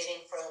of you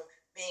getting from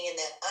being in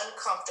that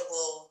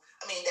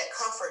that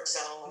comfort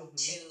zone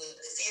to the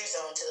fear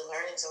zone to the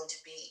learning zone to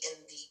be in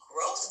the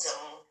growth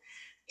zone,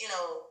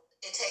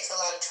 it takes a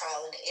lot of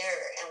trial and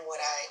error. And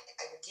what I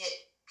get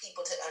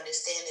people to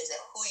understand is that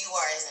who you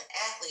are as an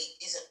athlete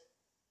isn't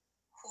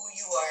who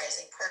you are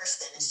as a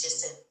person. It's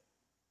just an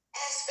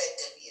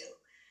aspect of you.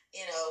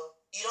 You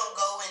don't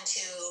go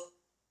into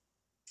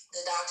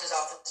the doctor's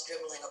office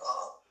dribbling a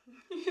ball.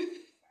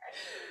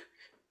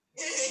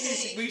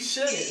 We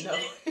shouldn't, no.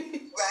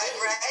 Right.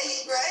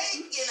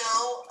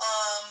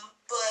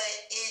 But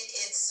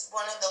it's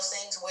one of those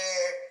things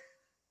where,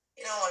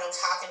 when I'm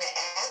talking to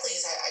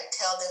athletes, I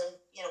tell them,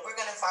 we're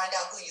going to find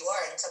out who you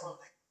are. And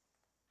someone's like,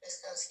 it's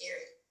kind of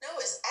scary. No,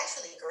 it's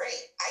actually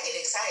great. I get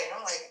excited.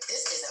 I'm like,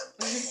 this is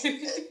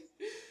amazing.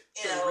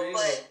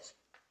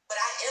 But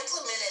I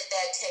implemented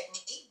that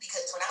technique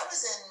because when I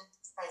was in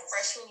my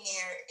freshman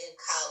year in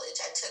college,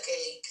 I took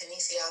a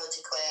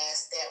kinesiology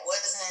class that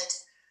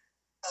wasn't,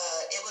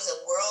 it was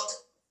a world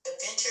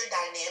adventure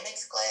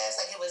dynamics class.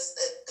 Like it was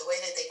the way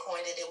that they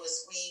coined it. It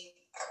was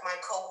my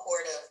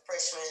cohort of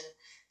freshmen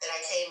that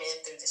I came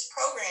in through this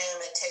program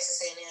at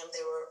Texas A&M.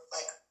 There were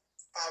like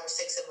 5 or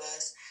 6 of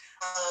us.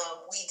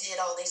 We did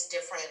all these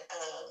different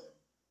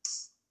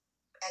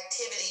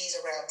activities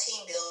around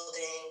team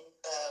building.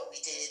 We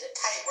did a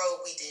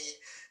tightrope. We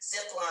did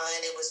zip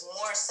line. It was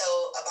more so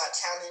about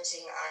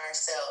challenging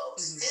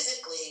ourselves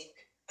physically,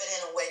 but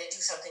in a way to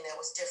do something that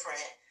was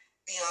different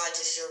beyond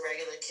just your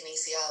regular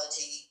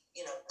kinesiology,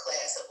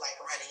 class of like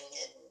running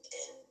and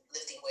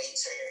lifting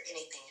weights or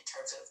anything in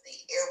terms of the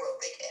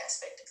aerobic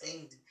aspect of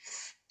things.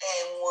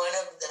 And one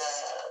of the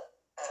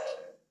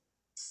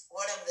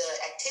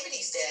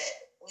activities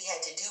that we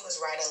had to do was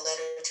write a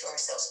letter to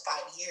ourselves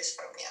 5 years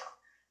from now.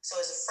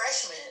 So as a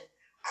freshman,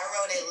 I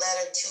wrote a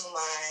letter to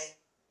my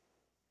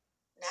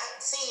not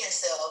senior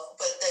self,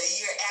 but the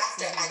year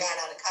after I got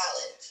out of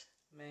college.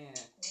 Man.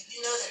 Do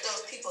you know that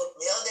those people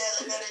mailed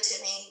that letter to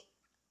me?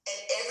 And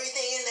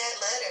everything in that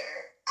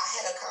letter I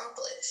had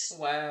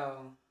accomplished.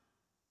 Wow.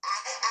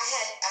 I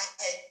had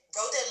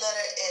wrote that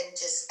letter and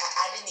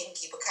I didn't even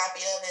keep a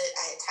copy of it.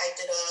 I had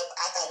typed it up.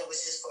 I thought it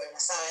was just for an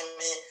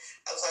assignment.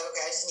 I was like,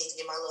 okay, I just need to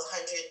get my little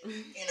 100,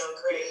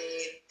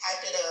 grade.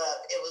 Typed it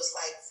up. It was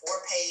like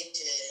 4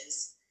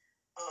 pages.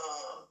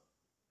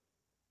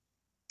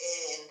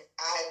 and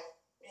I,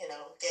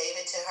 gave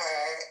it to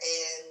her,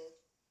 and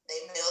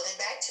they mailed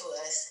it back to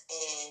us.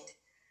 And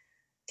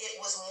it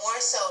was more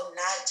so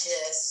not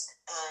just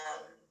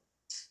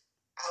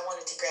I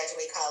wanted to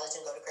graduate college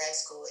and go to grad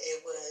school. It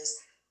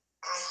was,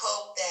 I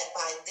hope that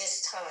by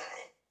this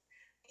time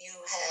you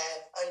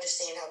have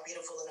understand how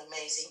beautiful and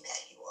amazing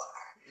that you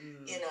are.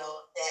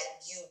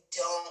 That you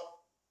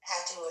don't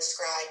have to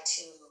ascribe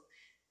to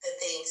the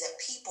things that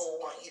people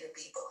want you to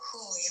be, but who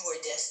you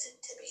are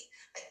destined to be.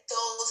 Like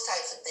those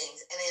types of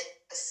things. And then,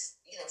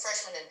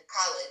 freshman in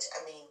college,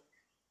 I mean,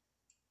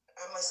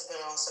 I must have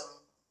been on some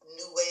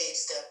new wave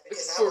stuff,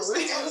 because I was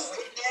reading that,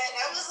 and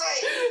I was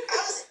like, I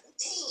was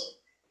 18.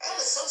 I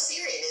was so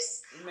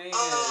serious. Man.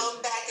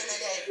 Back in the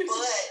day.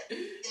 But,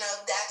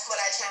 that's what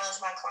I challenge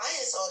my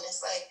clients on.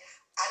 It's like,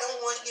 I don't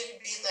want you to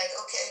be like,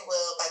 okay,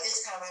 well, by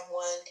this time I've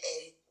won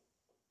a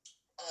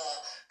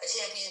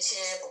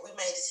championship, or we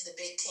made it to the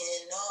Big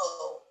Ten.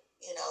 No,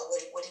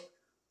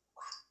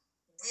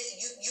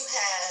 you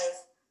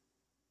have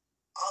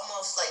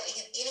almost like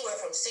anywhere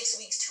from 6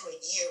 weeks to a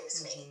year with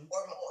me,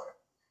 or more,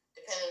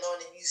 depending on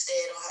if you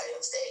stay at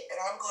Ohio State.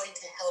 And I'm going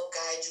to help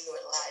guide your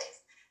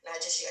life,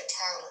 not just your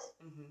talent.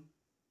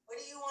 What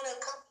do you want to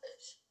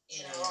accomplish?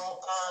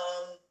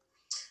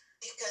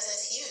 Because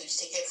it's huge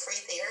to get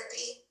free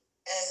therapy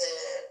as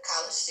a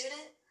college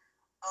student.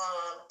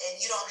 And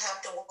you don't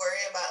have to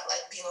worry about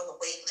like being on the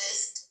wait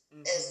list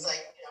as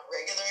like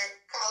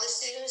regular college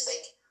students.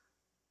 Like,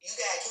 you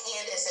got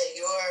Candice at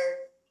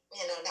your,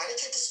 not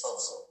at your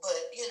disposal, but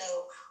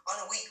on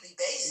a weekly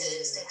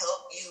basis to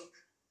help you,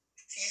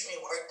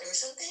 work through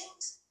some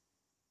things.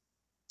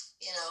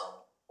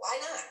 Why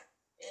not?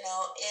 And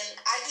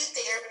I do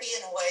therapy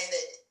in a way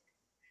that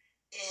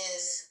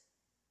is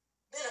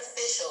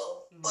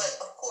beneficial, but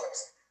of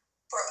course,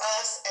 for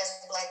us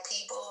as Black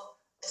people,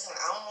 listen,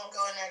 I don't want to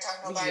go in there and talk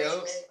to nobody.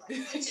 How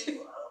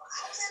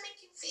does that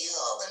make you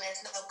feel? And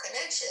there's no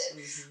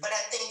connection. But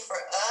I think for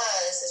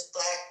us as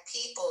Black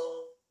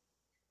people,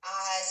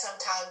 I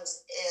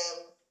sometimes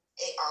am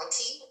a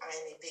auntie. I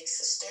am a big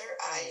sister.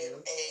 I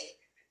am a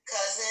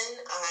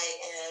cousin. I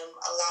am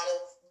a lot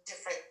of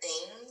different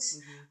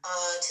things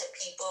to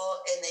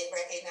people, and they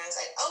recognize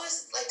like, oh,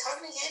 it's like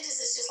talking to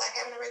Candice is just like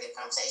having a regular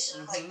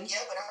conversation. I'm like,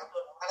 yeah, but I'm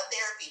doing a lot of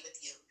therapy with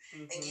you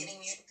and getting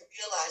you to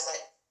realize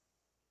like,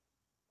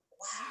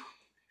 wow,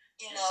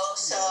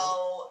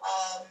 so,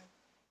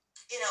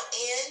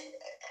 and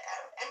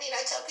I mean,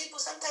 I tell people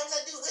sometimes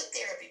I do hood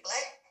therapy.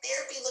 Black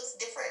therapy looks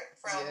different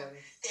from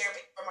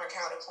therapy from our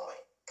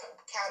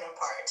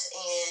counterparts.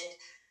 And,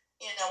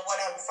 what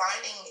I'm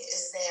finding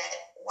is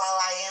that while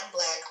I am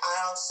Black,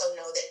 I also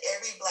know that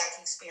every Black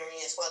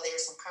experience, while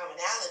there's some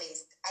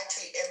commonalities, I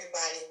treat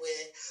everybody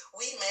with,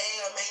 we may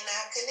or may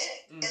not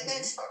connect, and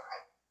that's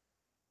fine,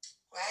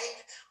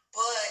 right?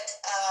 But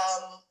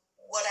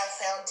what I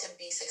found to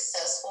be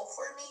successful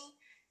for me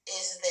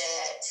is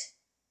that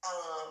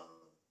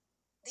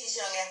these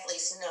young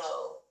athletes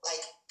know, like,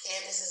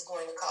 Candice is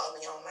going to call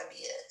me on my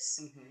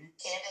BS.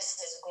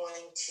 Candice is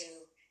going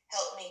to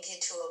help me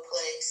get to a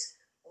place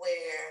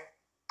where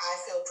I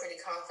feel pretty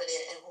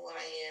confident in who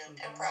I am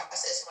and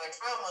process my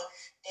trauma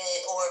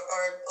or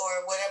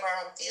whatever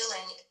I'm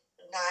feeling,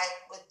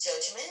 not with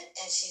judgment.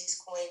 And she's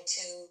going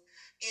to,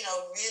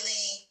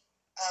 really,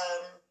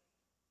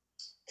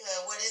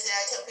 what is it?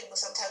 I tell people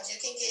sometimes you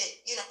can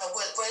get,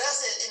 with us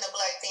in the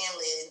Black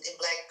family and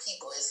Black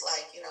people, it's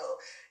like,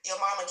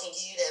 your mama can give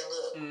you that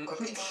look, or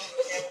people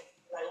like,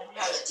 let me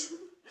holler at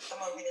you. Come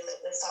over here,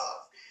 let's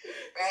talk,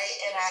 right?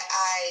 And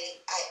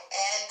I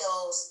add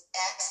those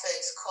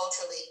aspects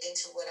culturally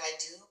into what I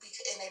do,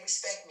 and they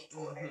respect me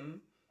for it. Right?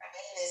 And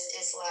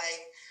it's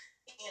like,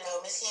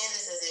 Miss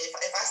Candice is,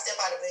 if I step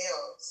out of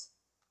bounds,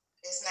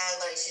 it's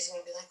not like she's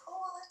gonna be like, oh,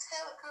 well, let's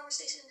have a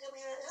conversation. Tell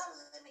me, how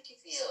does that make you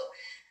feel?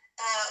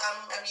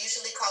 I'm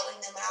usually calling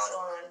them out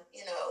on,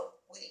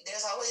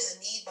 there's always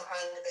a need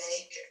behind the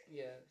behavior.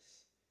 Yes.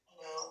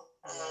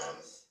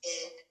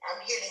 And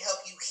I'm here to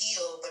help you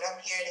heal, but I'm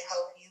here to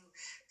help you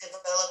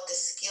develop the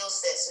skill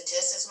set. So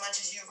just as much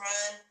as you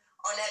run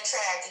on that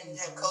track and you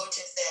have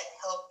coaches that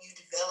help you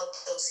develop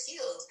those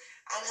skills,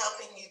 I'm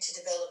helping you to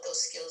develop those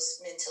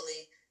skills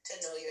mentally to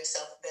know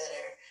yourself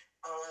better,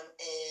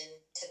 and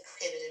to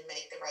pivot and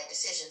make the right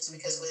decisions.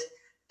 Because with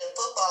the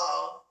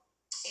football,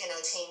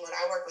 team, when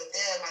I work with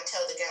them, I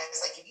tell the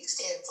guys, like, if you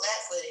stand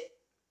flat-footed,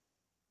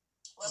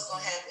 what's going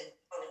to happen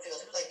on the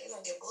field? They're like, you're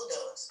going to get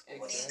bulldozed. Exactly.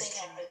 What do you think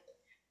happens?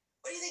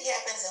 What do you think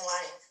happens in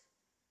life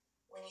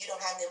when you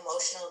don't have the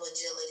emotional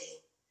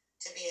agility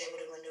to be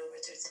able to maneuver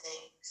through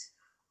things?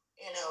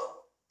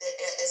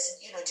 It's,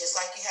 just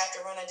like you have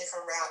to run a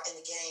different route in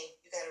the game,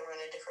 you got to run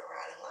a different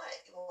route in life.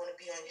 You want to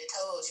be on your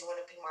toes. You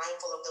want to be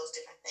mindful of those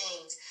different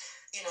things.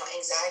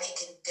 Anxiety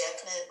can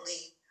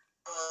definitely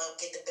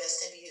get the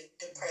best of you.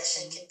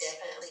 Depression can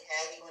definitely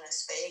have you in a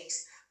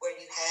space where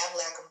you have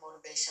lack of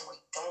motivation, where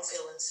you don't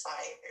feel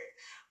inspired.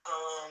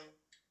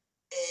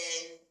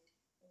 And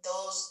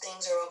those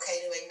things are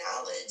okay to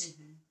acknowledge,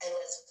 and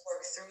let's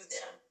work through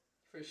them.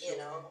 For sure.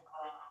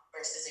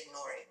 Versus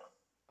ignoring them.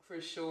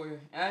 For sure.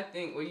 And I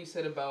think what you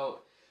said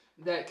about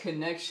That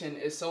connection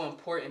is so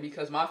important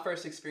because my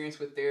first experience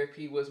with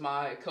therapy was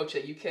my coach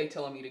at UK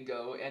telling me to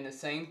go. And the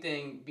same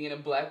thing, being a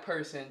black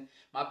person,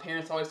 my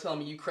parents always telling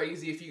me, you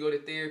crazy if you go to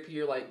therapy,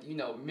 or like,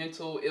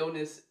 mental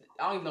illness.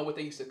 I don't even know what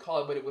they used to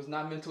call it, but it was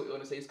not mental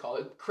illness. They used to call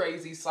it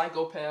crazy,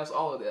 psychopaths,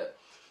 all of that.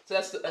 So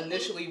that's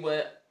initially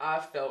what I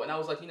felt. And I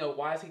was like,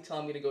 why is he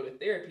telling me to go to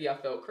therapy? I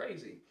felt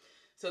crazy.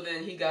 So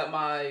then he got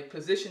my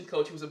position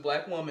coach, who was a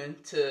black woman,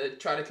 to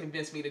try to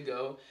convince me to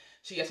go.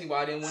 She asked me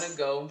why I didn't want to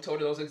go,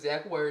 told her those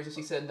exact words, and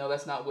she said, no,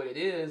 that's not what it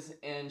is.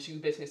 And she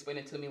was basically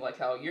explaining to me like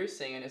how you're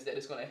saying is that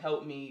it's going to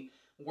help me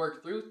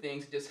work through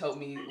things, just help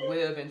me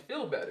live and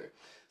feel better.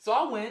 So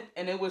I went,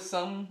 and it was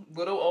some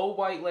little old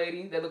white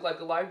lady that looked like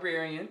a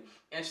librarian.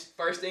 And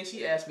first thing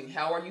she asked me,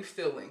 how are you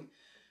feeling?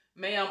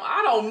 Ma'am,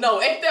 I don't know.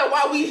 Ain't that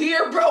why we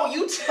here, bro?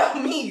 You tell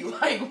me.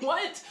 Like,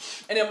 what?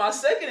 And then my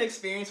second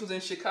experience was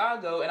in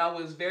Chicago, and I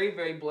was very,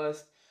 very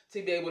blessed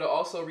to be able to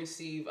also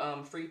receive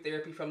free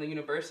therapy from the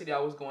university I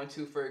was going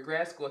to for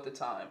grad school at the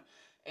time.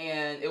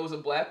 And it was a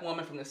black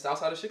woman from the south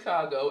side of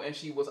Chicago, and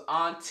she was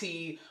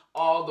auntie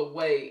all the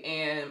way.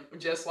 And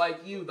just like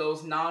you,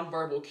 those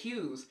nonverbal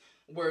cues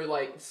were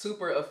like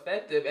super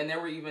effective. And there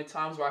were even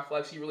times where I feel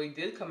like she really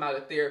did come out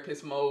of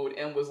therapist mode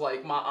and was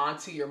like my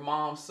auntie or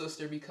mom's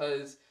sister,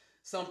 because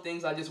some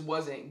things I just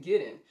wasn't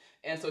getting.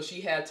 And so she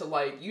had to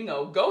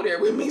go there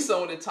with me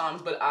some of the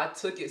times, but I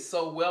took it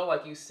so well,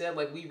 like you said,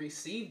 like we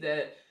received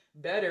that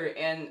better.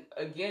 And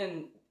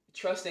again,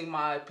 trusting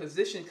my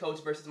position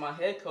coach versus my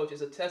head coach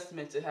is a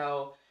testament to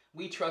how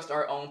we trust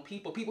our own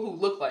people who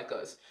look like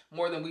us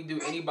more than we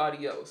do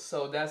anybody else.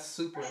 So that's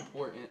super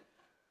important.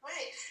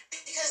 Right,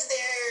 because there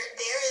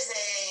is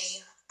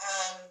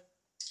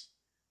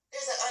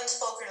there's an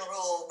unspoken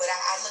rule, but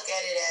I look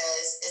at it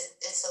as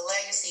it's a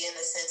legacy in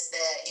the sense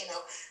that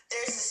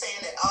there's the saying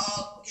that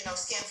all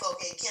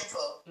skinfolk ain't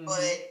kinfolk,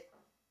 but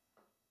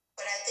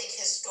I think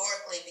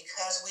historically,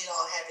 because we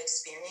all have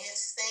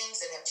experienced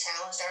things that have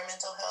challenged our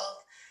mental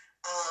health,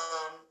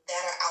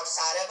 that are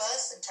outside of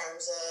us in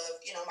terms of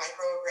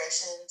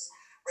microaggressions,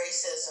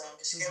 racism,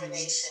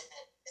 discrimination.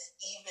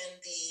 Even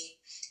the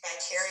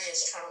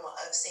vicarious trauma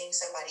of seeing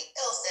somebody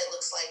else that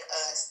looks like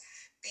us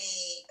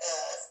be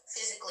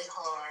physically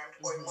harmed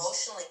or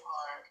emotionally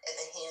harmed at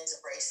the hands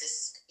of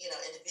racist,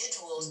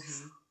 individuals.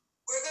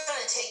 We're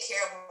going to take care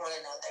of one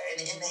another.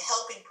 And in the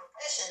helping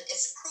profession,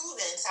 it's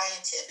proven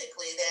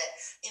scientifically that,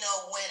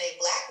 when a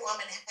black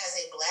woman has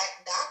a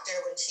black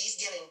doctor when she's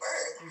giving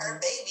birth, her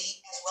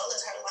baby, as well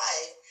as her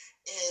life,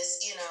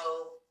 is, 10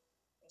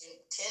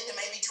 to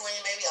maybe 20,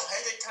 maybe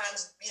 100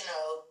 times,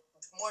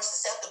 more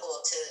susceptible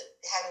to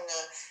having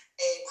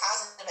a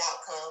positive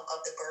outcome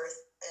of the birth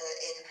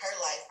in her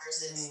life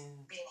versus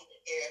being in the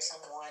care of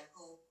someone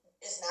who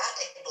is not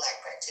a black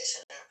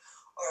practitioner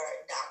or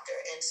a doctor.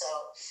 And so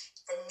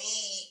for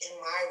me, in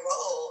my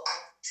role,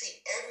 I treat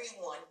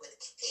everyone with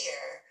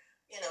care,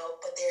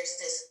 but there's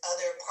this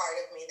other part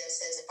of me that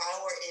says if I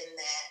were in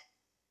that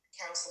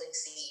counseling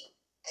seat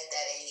at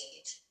that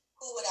age,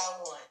 who would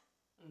I want,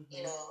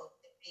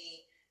 to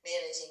be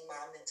managing my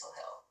mental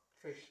health?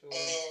 For sure.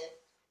 And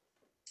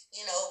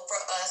for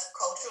us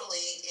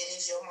culturally, it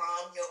is your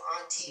mom, your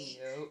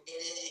auntie. Yep.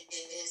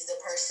 It is the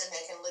person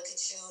that can look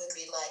at you and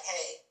be like,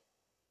 hey,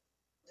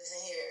 listen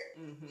here.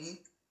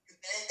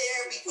 You've been in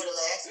therapy for the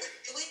last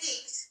 2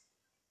 weeks.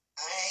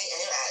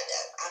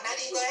 I'm not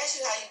even going to ask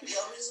you how you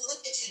feel. I'm just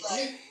look at you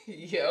like.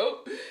 Yep.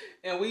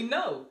 And we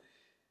know.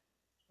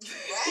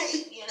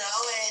 Right.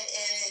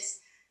 And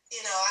it's,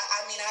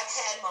 I've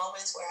had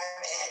moments where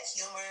I've add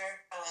humor,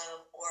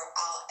 or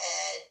I'll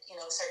add,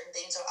 certain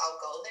things, or I'll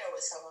go there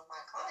with some of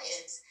my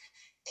clients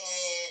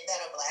and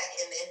that are black,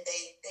 and then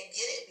they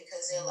get it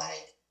because they're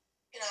like,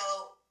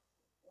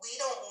 we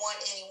don't want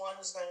anyone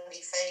who's going to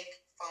be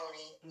fake,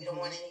 phony. We don't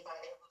want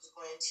anybody who's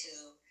going to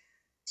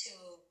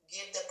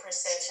give the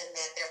perception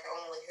that they're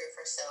only here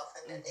for self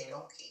and that they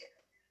don't care.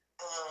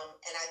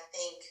 And I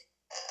think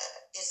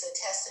it's a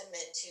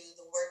testament to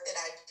the work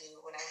that I do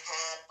when I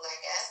have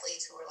black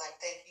athletes who are like,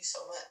 thank you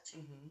so much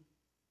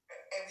for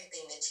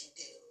everything that you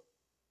do.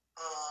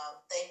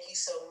 Thank you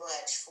so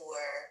much for,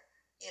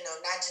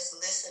 not just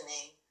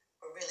listening,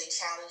 but really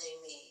challenging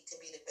me to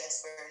be the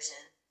best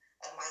version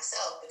of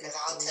myself. Because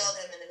I'll tell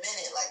them in a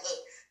minute, like,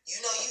 look, you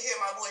hear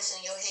my voice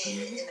in your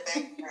head in the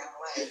background,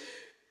 like,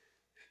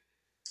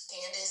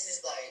 Candice is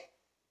like,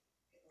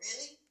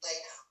 really?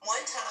 Like,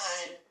 one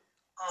time,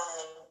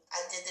 I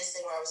did this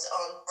thing where I was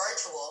on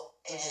virtual,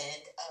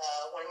 and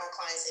one of my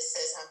clients had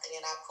said something,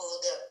 and I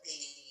pulled up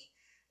the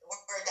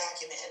Word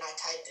document and I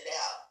typed it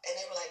out, and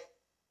they were like,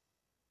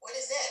 what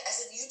is that? I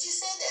said, you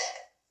just said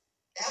that.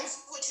 That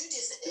was what you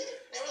just said.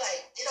 And they were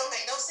like, it don't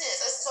make no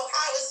sense. I said, so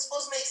how is it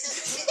supposed to make sense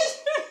to me?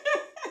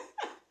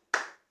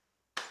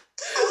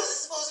 How is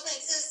it supposed to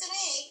make sense to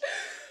me?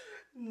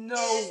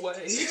 No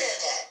way. You said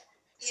that,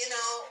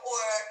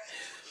 or,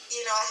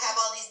 I have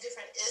all these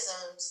different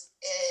isms,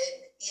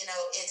 and,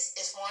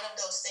 it's one of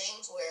those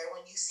things where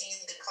when you see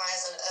the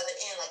clients on the other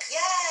end, like,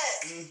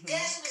 yes,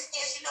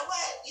 yes, you know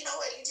what,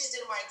 you just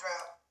did a mic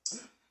drop.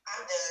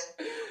 I'm done.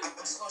 I'm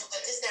just going to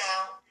shut this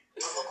down.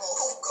 I'm I'm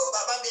gonna go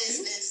about my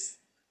business,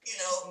 you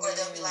know, or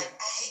they'll be like,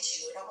 I hate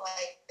you. And I'm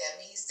like, that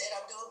means that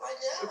I'm doing my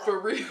job.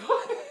 For real.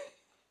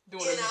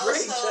 Doing a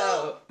great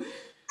job.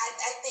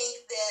 I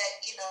think that,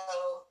 you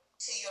know,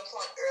 to your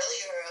point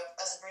earlier of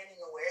us bringing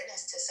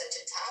awareness to such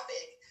a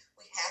topic,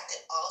 we have to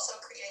also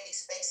create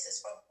spaces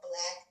for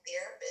Black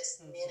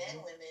therapists, men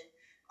and women,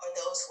 or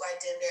those who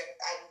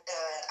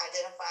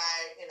identify,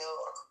 you know,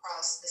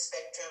 across the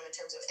spectrum in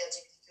terms of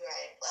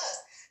LGBTQIA+,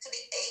 to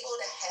be able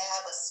to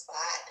have a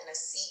spot and a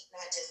seat,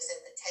 not just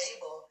at the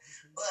table,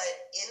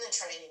 but in the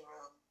training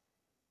room,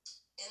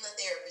 in the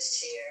therapist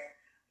chair,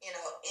 you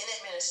know, in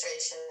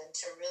administration,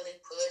 to really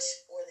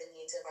push for the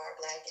needs of our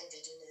Black,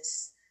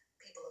 Indigenous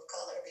people of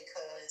color,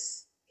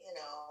 because, you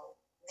know,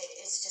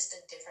 it's just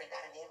a different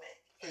dynamic.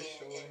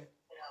 And,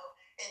 you know,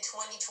 in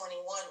 2021,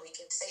 we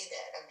can say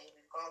that. I mean,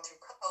 we've gone through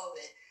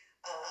COVID.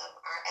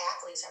 Our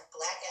athletes, our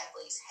Black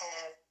athletes,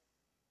 have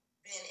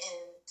been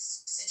in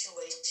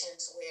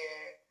situations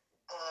where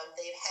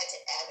they've had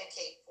to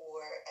advocate for,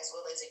 as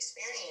well as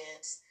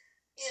experience,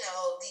 you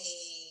know,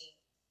 the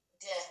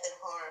death and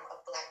harm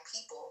of Black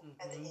people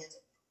at the hands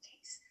of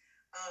police.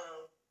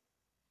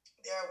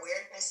 Their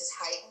awareness is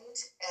heightened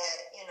at,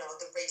 you know,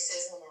 the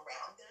racism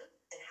around them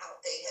and how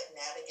they have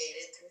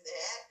navigated through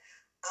that.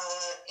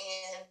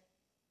 And,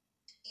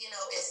 you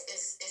know,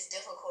 it's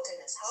difficult and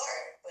it's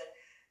hard, but,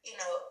 you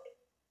know,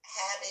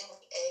 having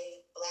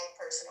a Black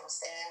person on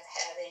staff,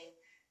 having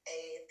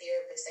a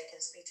therapist that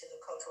can speak to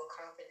the cultural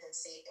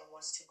competency and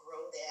wants to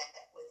grow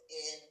that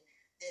within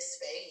this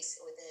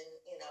space, within,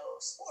 you know,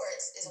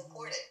 sports, is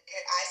important.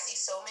 I see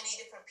so many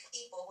different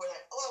people who are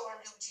like, oh, I want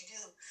to do what you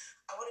do.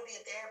 I want to be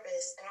a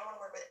therapist and I want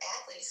to work with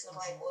athletes. And I'm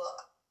like, well,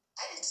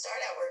 I didn't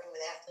start out working with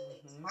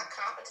athletes. My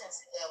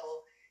competency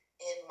level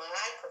in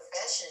my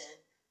profession,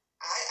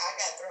 I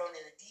got thrown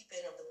in the deep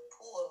end of the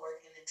pool and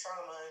working in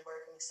trauma and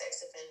working with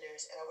sex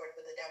offenders, and I work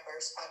with a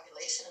diverse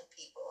population of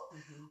people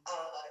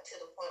to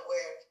the point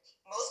where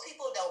most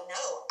people don't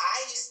know.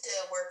 I used to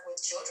work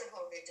with children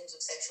who were victims of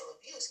sexual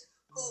abuse,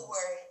 who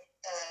were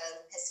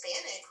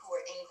Hispanic, who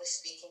were English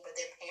speaking, but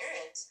their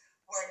parents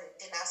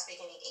did not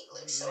speak any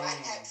English. So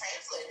I'd have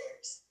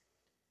translators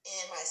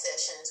in my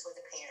sessions with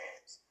the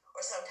parents,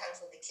 or sometimes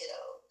with the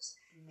kiddos.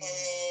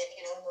 And,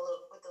 you know,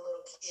 with the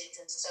little kids.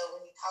 And so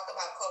when you talk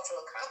about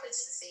cultural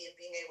competency and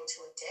being able to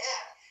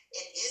adapt,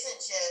 it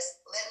isn't just,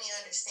 let me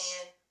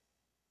understand,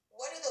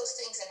 what are those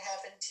things that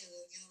happen to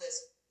you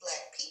as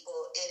Black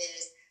people? It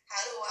is, how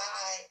do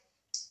I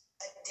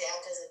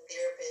adapt as a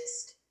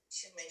therapist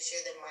to make sure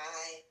that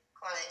my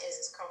client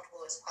is as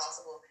comfortable as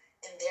possible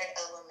in their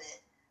element,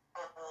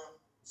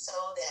 so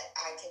that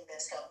I can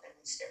best help them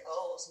reach their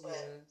goals.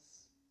 But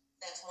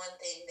that's one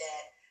thing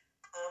that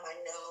I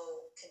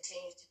know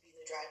continues to be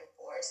the driving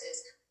force, is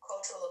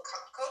cultural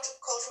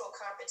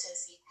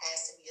competency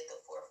has to be at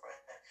the forefront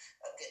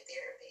of good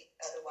therapy.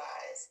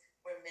 Otherwise,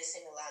 we're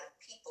missing a lot of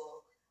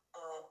people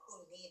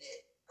who need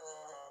it,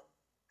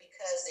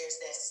 because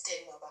there's that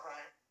stigma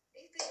behind.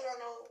 These people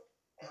don't know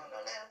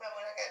nothing about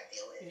what I got to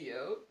deal with.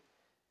 Yep.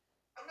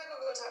 I'm not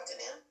gonna go talk to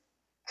them.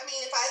 I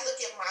mean, if I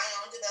look at my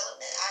own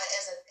development,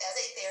 as a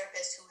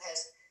therapist who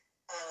has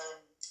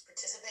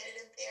participated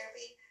in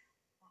therapy,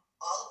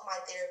 all of my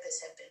therapists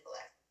have been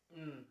Black.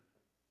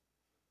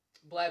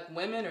 Black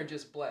women or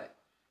just Black?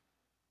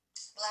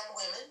 Black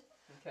women.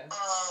 Okay.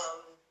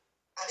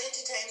 I've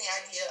entertained the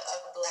idea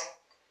of Black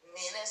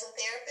men as a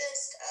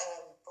therapist.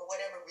 For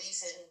whatever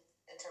reason,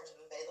 in terms of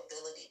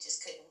availability,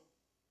 just couldn't,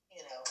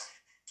 you know,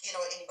 get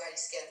on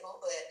anybody's schedule.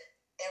 But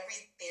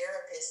every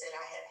therapist that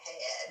I have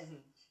had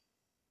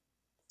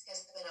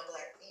has been a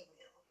Black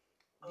female.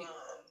 Yeah.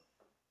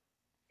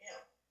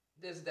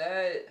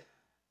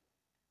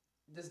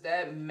 Does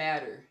that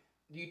matter?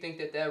 Do you think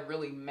that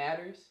really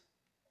matters?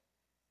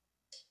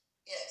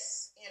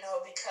 Yes, you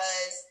know,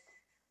 because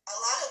a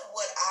lot of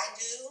what I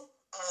do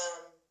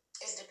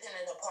is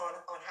dependent upon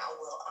how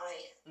well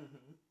I am,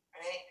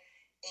 right?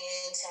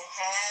 And to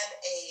have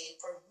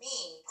for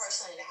me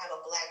personally, to have a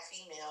Black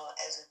female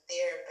as a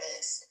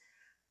therapist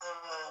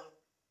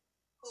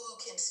who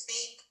can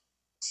speak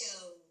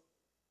to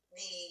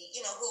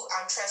who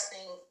I'm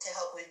trusting to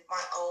help with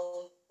my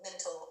own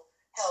mental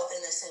health,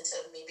 in the sense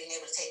of me being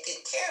able to take good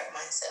care of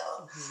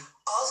myself,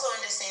 also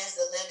understands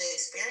the lived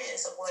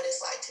experience of what it's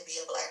like to be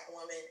a Black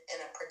woman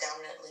in a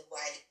predominantly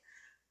white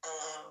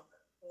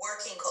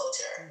working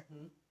culture,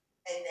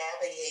 and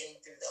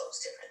navigating through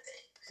those different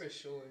things. For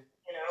sure.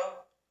 You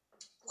know,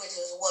 which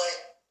is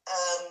what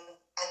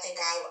I think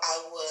I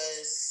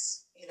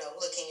was, you know,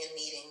 looking and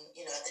needing,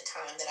 you know, at the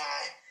time that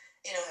I,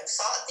 you know, have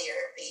sought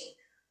therapy,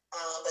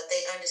 but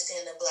they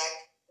understand the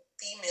Black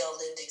female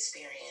lived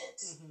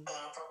experience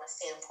from a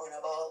standpoint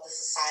of all the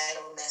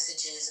societal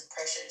messages and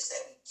pressures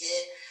that we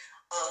get.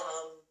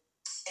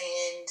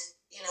 And,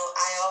 you know,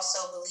 I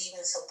also believe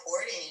in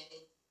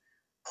supporting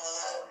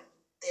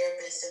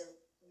therapists and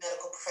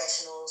medical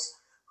professionals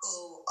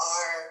who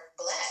are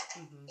Black,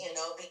 you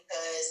know,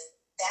 because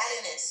that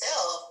in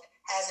itself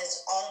has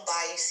its own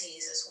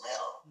biases as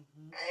well,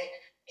 right?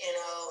 You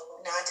know,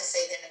 not to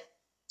say that,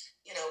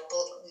 you know,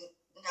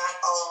 not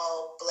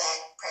all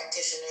Black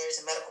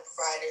practitioners and medical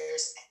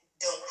providers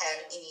don't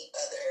have any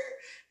other,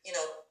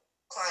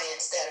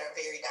 clients that are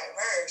very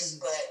diverse,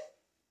 but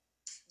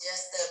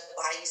just the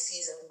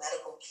biases of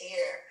medical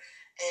care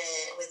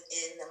and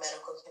within the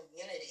medical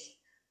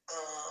community,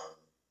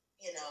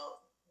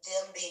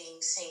 them being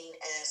seen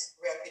as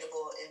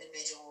reputable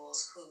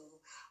individuals who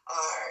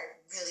are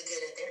really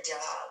good at their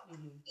job,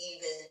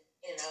 even,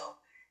 in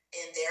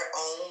their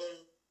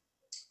own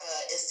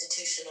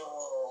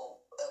institutional,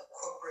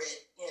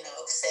 corporate,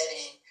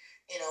 setting,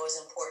 is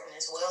important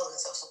as well. And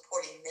so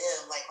supporting them,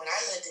 like when I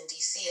lived in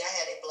DC, I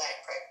had a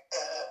Black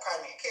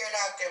primary care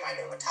doctor. My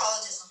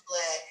dermatologist was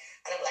Black.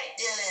 I had a Black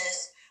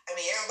dentist. I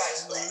mean,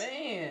 everybody's Black.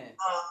 Man.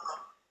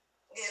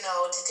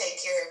 To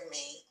take care of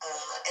me.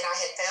 And I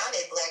had found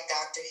a Black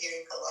doctor here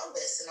in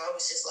Columbus, and I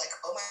was just like,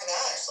 oh my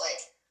gosh,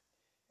 like,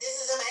 this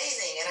is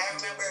amazing. And I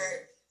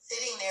remember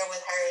sitting there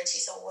with her, and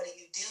she said, well, what do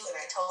you do? And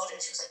I told her,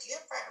 and she was like, do you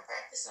have private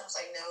practice? And I was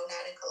like, no,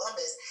 not in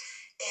Columbus.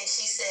 And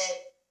she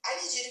said, I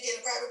need you to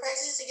get a private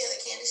practice together,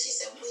 Candice. She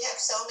said, we have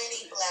so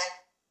many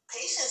Black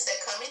patients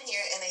that come in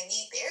here and they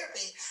need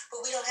therapy,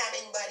 but we don't have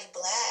anybody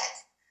Black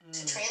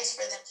to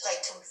transfer them,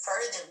 to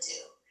refer them to.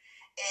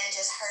 And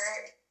just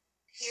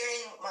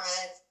hearing my,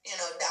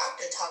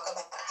 doctor talk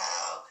about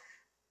how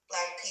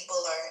Black people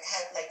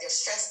they're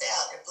stressed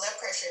out, their blood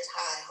pressure is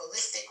high.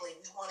 Holistically,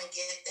 we want to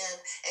get them,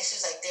 and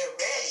she's like, they're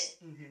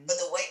ready, but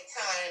the wait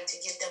time to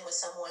get them with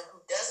someone who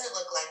doesn't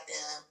look like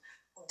them,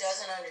 who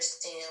doesn't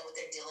understand what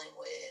they're dealing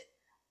with,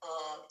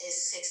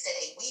 is 6 to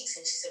 8 weeks.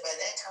 And she said by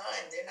that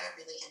time, they're not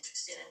really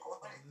interested in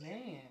going.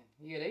 Man,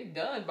 yeah, they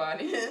done by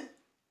then.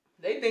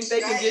 They think they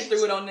can get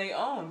through it on their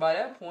own by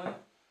that point.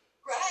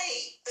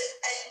 Right,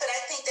 but I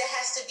think there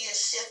has to be a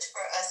shift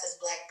for us as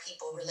Black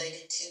people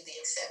related to the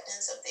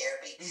acceptance of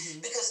therapy,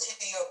 because to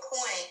your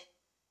point,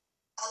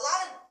 a lot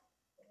of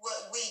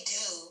what we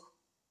do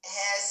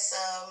has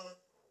some,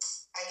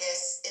 I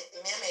guess, it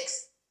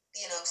mimics,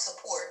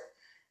 support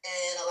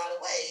in a lot of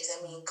ways.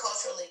 I mean,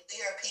 culturally, we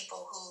are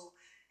people who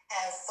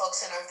have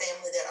folks in our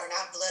family that are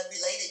not blood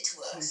related to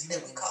us,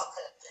 that we call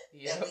cousin,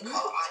 that we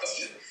call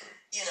auntie,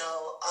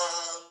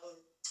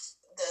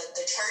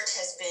 The church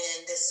has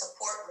been this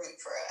support group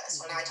for us.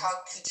 When I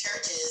talk to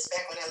churches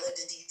back when I lived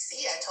in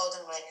DC, I told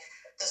them, like,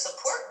 the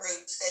support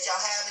groups that y'all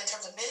have in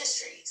terms of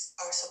ministries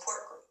are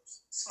support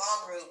groups.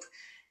 Small group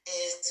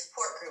is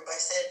support group. I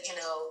said,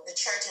 the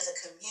church is a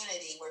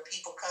community where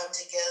people come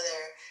together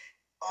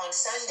on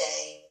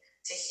Sunday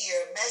to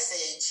hear a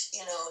message.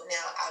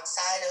 Now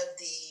outside of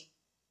the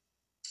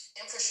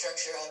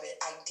infrastructure of it,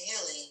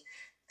 ideally,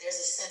 there's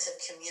a sense of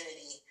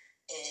community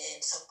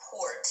and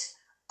support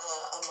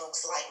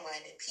amongst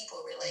like-minded people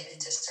related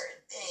to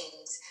certain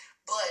things,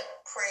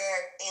 but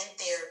prayer and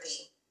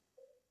therapy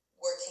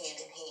work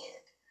hand in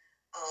hand.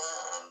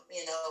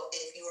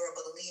 If you're a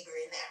believer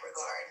in that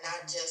regard,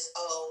 not just,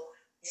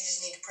 you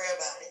just need to pray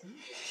about it.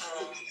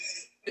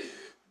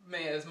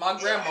 Man, it's my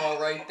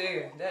grandma right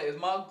there. That is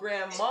my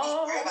grandma.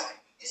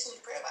 You just need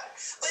to pray about it.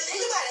 But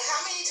think about it.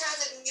 How many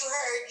times have you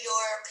heard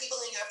your people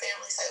in your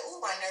family say,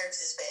 "Ooh, my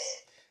nerves is bad"?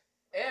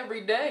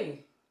 Every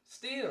day.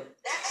 Still.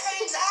 That's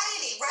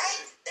anxiety, right?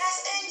 That's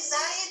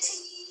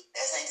anxiety.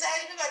 That's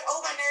anxiety. People like,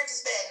 oh, my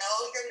nerves is bad. No,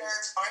 your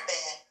nerves aren't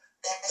bad.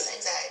 That's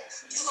anxiety.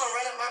 You're going to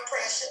run up my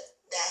pressure.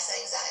 That's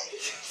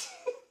anxiety.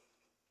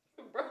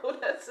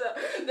 Bro,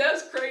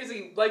 that's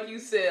crazy. Like you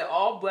said,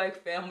 all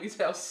Black families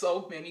have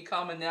so many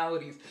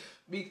commonalities.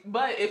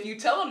 But if you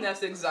tell them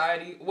that's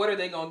anxiety, what are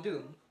they going to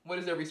do? What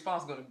is their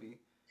response going to be?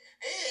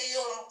 You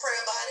don't pray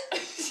about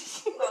it.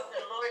 You go to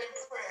the Lord in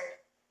prayer.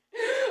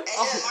 And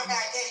that's my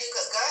God can't do,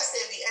 because God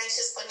said be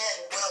anxious for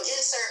nothing. Well,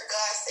 insert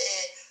God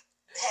said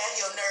have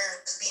your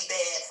nerves be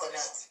bad for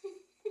nothing.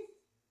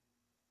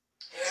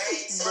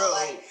 Right? So,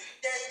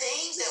 there are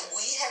things that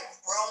we have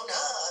grown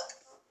up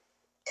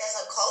as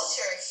a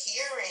culture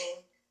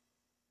hearing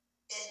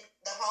in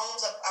the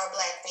homes of our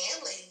Black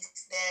families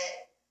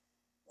that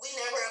we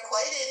never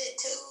equated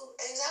it to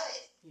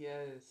anxiety.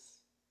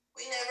 Yes.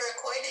 We never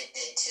equated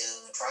it to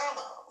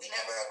trauma. We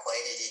never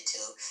equated it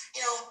to,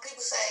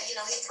 people say, he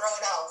throw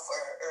it off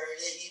or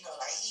he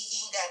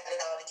ain't got it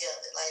all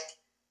together. Like,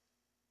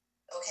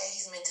 okay,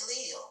 he's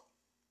mentally ill.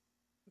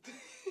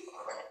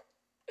 All right.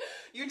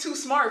 You too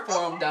smart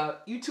for him,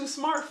 Doc. You too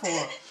smart for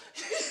him.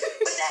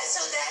 But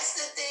that's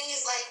the thing,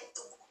 is like,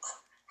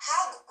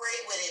 how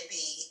great would it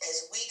be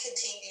as we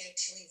continue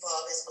to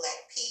evolve as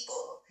Black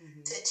people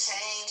to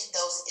change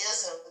those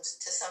isms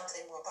to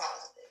something more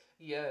positive?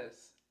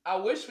 Yes. I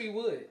wish we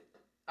would.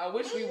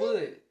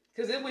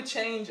 Because it would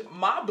change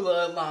my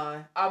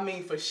bloodline. I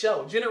mean, for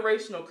sure.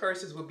 Generational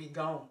curses would be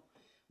gone.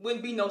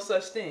 Wouldn't be no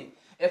such thing.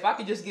 If I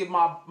could just get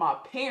my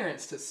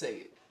parents to say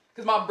it.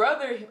 Because my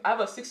brother, I have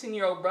a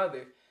 16-year-old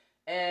brother.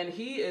 And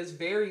he is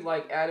very,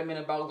 adamant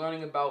about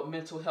learning about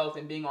mental health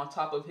and being on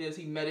top of his.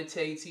 He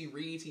meditates, he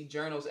reads, he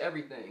journals,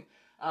 everything.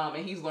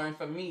 And he's learned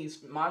from me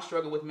my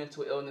struggle with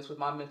mental illness, with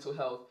my mental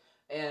health.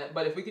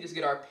 But if we could just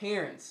get our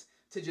parents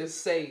to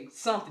just say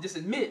something, just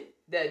admit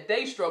that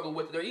they struggle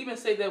with it, or even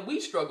say that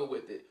we struggle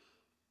with it,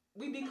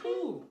 we'd be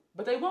cool.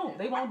 But they won't.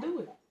 They won't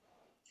do it.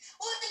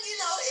 Well,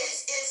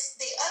 it's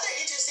the other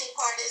interesting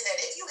part is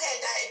that if you had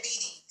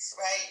diabetes,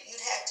 right,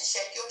 you'd have to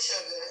check your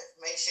sugar,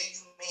 make sure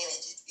you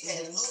manage it. You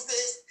had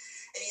lupus,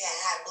 and you had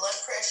high blood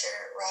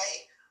pressure,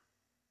 right?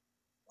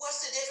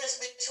 What's the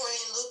difference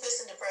between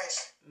lupus and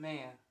depression?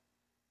 Man.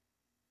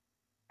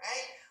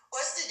 Right?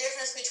 What's the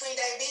difference between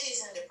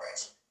diabetes and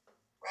depression?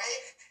 Right?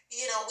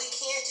 We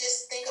can't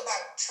just think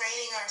about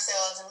training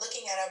ourselves and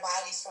looking at our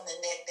bodies from the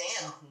neck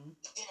down.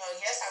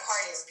 Yes, our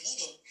heart is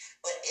beating,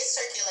 but it's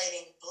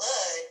circulating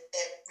blood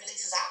that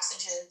releases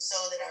oxygen so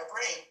that our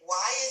brain.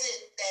 Why is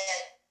it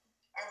that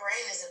our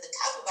brain is at the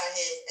top of our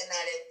head and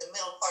not at the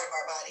middle part of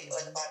our body or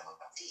the bottom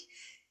of our feet?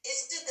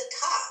 It's at the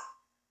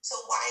top. So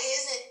why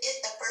isn't it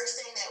the first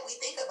thing that we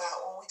think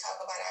about when we talk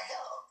about our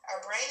health?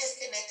 Our brain is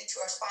connected to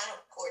our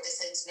spinal cord that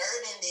sends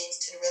nerve endings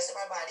to the rest of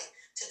our body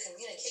to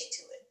communicate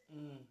to it.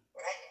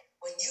 Right?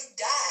 When you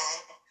die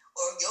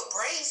or your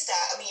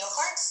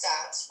heart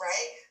stops,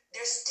 right?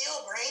 There's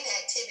still brain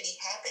activity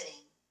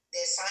happening.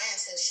 That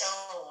science has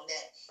shown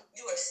that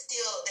there's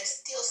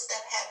still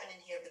stuff happening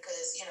here because,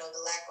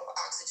 the lack of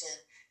oxygen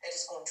that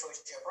is going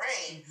towards your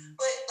brain.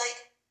 But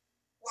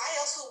why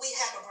else would we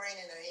have a brain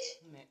in our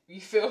head? You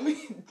feel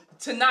me?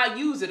 To not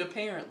use it,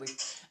 apparently.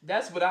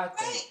 That's what I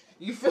think. Right.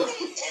 You feel me?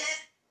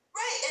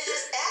 And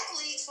as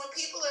athletes, when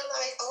people are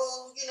like,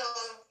 oh,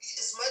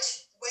 as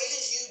much weight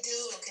as you do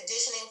in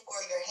conditioning for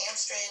your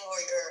hamstring or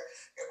your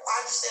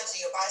quadriceps or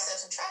your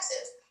biceps and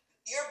triceps,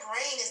 your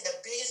brain is the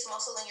biggest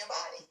muscle in your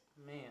body.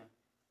 Man.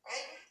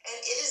 Right? And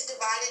it is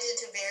divided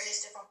into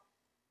various different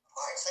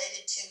parts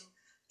related to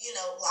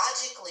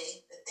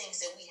logically, the things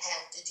that we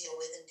have to deal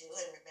with and do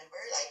and remember,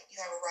 like you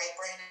have a right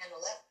brain and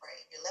a left brain.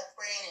 Your left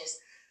brain is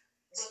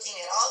looking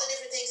at all the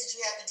different things that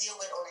you have to deal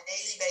with on a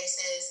daily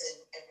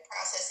basis and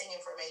processing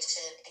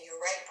information, and your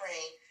right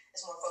brain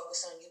is more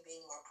focused on you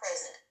being more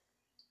present,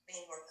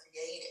 being more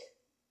creative,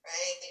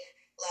 right?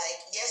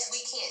 Like, yes,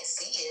 we can't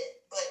see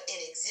it, but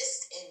it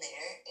exists in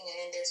there,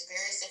 and there's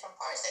various different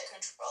parts that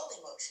control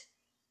emotion,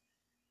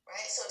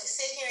 right? So to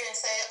sit here and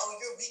say, oh,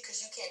 you're weak because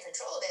you can't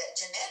control that,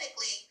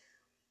 genetically,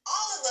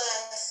 all of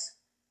us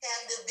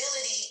have the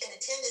ability and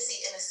the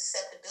tendency and the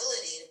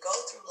susceptibility to go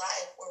through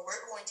life where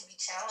we're going to be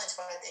challenged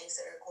by things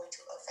that are going to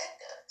affect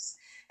us.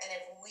 And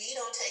if we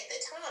don't take the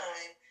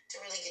time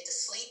to really get the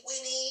sleep we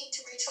need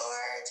to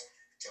recharge,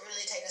 to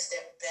really take a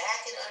step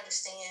back and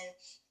understand,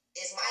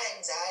 is my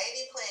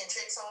anxiety playing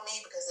tricks on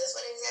me? Because that's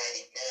what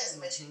anxiety does.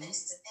 It makes you think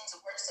things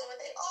are worse than what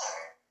they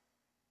are.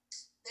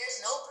 There's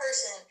no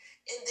person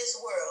in this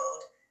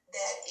world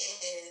that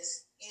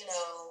is,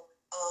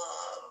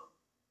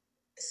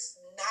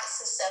 not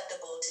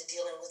susceptible to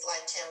dealing with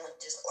life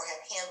challenges or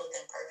have handled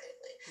them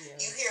perfectly. Yeah.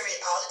 You hear it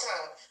all the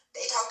time.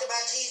 They talked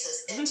about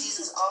Jesus, and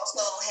Jesus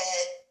also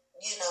had,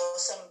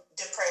 some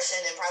depression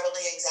and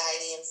probably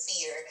anxiety and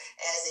fear,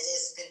 as it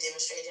has been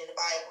demonstrated in the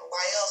Bible.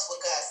 Why else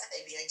would God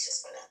say be anxious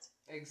for nothing?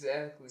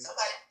 Exactly.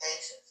 Somebody's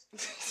anxious.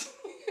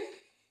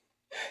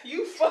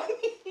 You funny.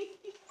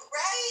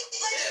 Right?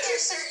 Like,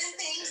 there's certain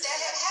things that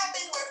have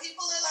happened where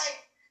people are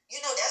like,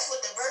 that's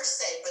what the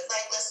verse say, but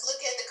let's look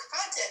at the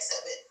context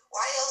of it.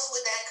 Why else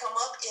would that come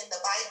up in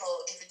the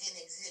Bible if it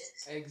didn't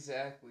exist?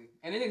 Exactly.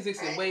 And it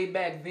existed way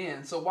back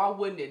then, so why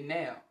wouldn't it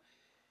now?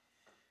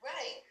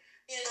 Right.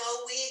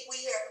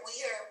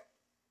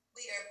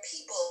 We are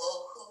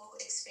people who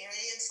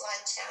experience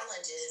life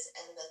challenges,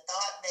 and the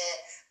thought that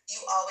you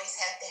always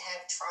have to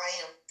have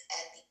triumph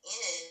at the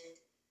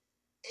end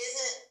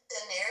isn't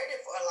the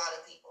narrative for a lot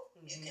of people.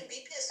 You can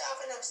be pissed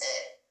off and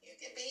upset. You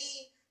can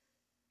be,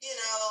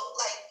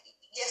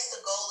 yes,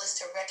 the goal is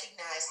to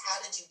recognize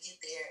how did you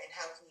get there and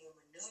how can you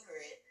maneuver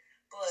it.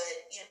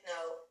 But, again,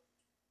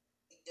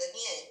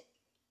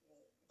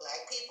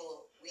 Black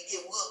people, we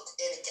get whooped,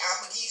 and I'm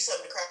going to give you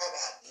something to cry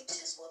about. You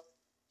just whooped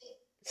me.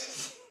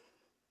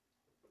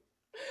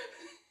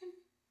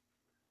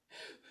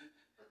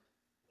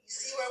 You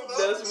see where I'm going?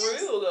 That's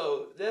real,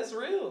 though. That's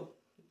real.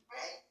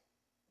 Right?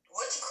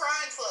 What you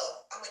crying for?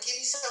 I'm going to give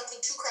you something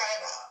to cry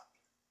about.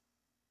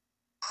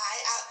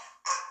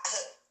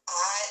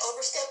 I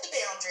overstepped the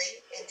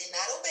boundary and did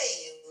not obey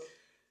you.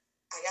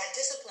 I got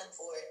disciplined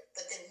for it,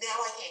 but then now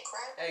I can't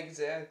cry.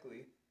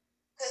 Exactly.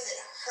 Because it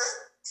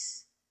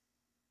hurts.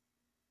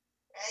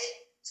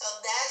 Right? So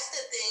that's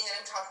the thing that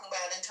I'm talking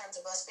about in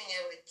terms of us being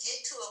able to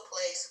get to a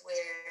place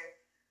where,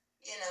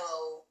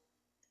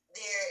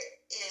 there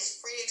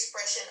is free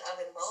expression of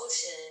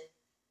emotion,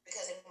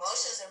 because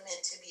emotions are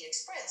meant to be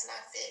expressed,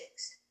 not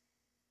fixed.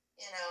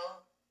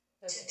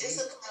 That's to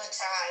discipline a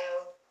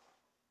child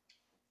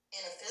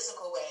in a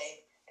physical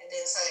way and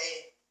then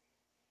say,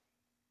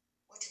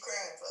 what you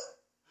crying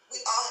for? We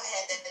all have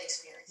had that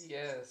experience.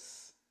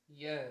 Yes.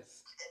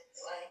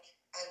 Like,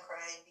 I'm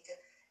crying because,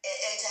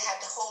 and to have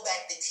to hold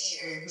back the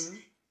tears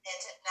and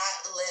to not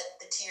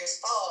let the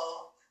tears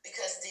fall,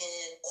 because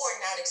then, or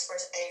not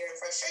express anger and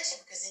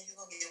frustration, because then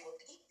you're going to get whooped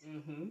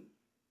again.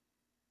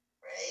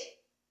 Right?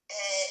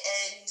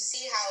 And you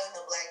see how in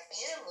the Black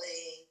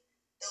family,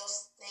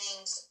 those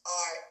things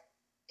are,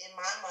 in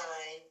my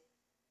mind,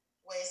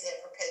 ways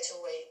that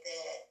perpetuate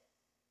that.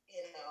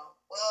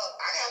 Well,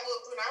 I got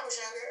whooped when I was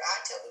younger.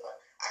 I tell people,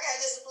 I got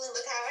discipline.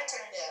 Look how I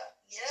turned out.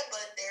 Yeah,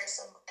 but there's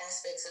some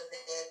aspects of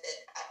that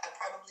I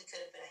probably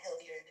could have been a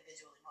healthier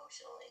individual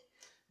emotionally.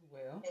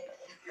 Well, if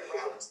the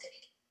route was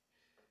taken.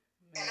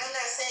 Man. And I'm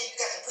not saying you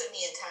got to put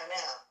me in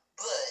timeout,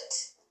 but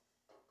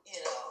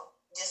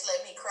just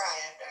let me cry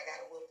after I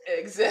got a whooping.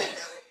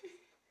 Exactly.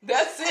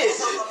 That's it.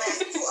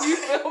 You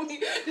feel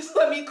me? Just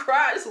let me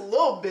cry just a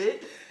little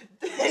bit.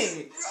 Dang.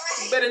 Right,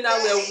 you better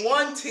not let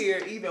one tear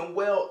even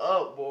well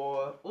up,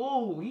 boy.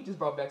 Ooh, you just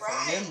brought back some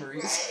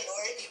memories. Right.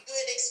 Or if you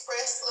could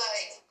express,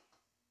 like,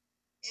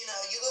 you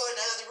go in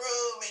the other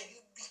room and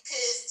you be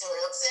pissed or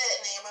upset,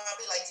 and then your mom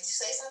be like, "Did you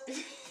say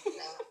something?"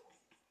 No.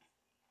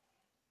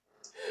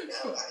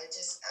 I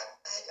just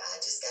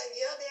got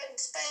yelled at and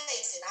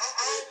spanked, and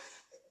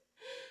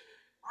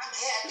I'm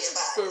happy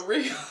about it. For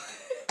real.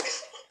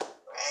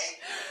 Right?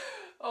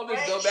 I'll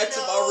just go back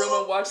to my room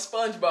and watch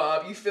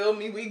SpongeBob. You feel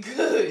me? We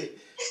good.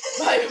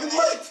 Like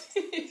what?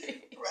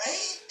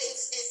 Right?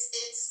 It's just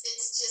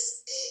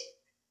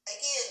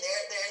again, there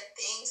are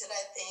things that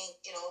I think,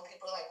 when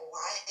people are like,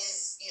 why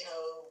is there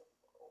a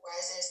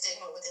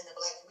stigma within the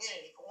Black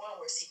community? For one,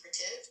 we're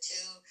secretive.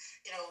 Two,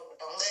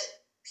 don't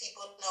let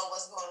people know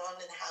what's going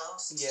on in the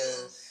house.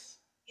 Yes.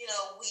 Two,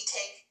 we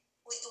take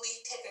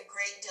a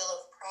great deal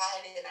of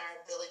pride in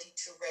our ability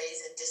to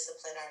raise and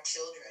discipline our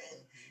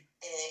children. Mm-hmm.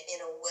 In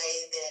a way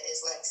that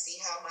is like,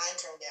 see how mine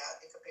turned out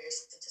in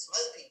comparison to some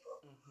other people.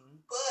 Mm-hmm.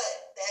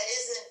 But that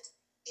isn't,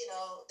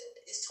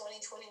 it's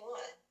 2021.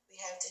 We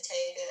have to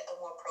take a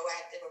more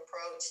proactive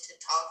approach to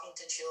talking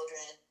to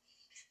children.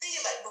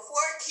 Think about it,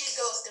 before a kid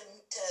goes to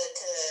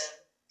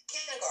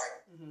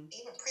kindergarten, mm-hmm.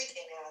 even pre-K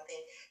now, I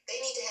think, they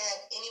need to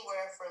have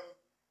anywhere from,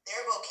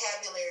 their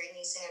vocabulary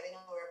needs to have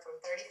anywhere from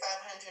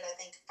 3,500, I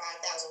think, to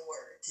 5,000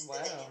 words. Wow.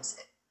 That they can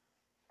say.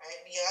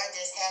 Right? Beyond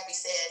just happy,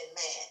 sad, and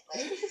mad.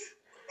 Like,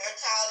 their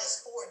child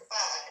is 4 and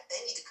 5.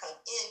 They need to come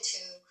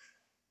into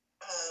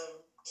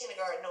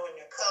kindergarten knowing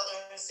their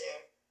colors,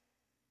 their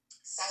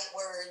sight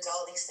words,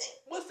 all these things.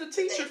 What's the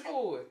teacher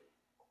for?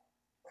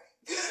 Right.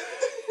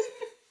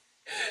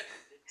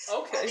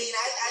 Okay. I mean,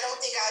 I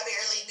don't think I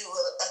barely knew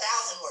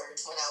 1,000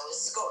 words when I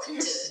was going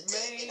to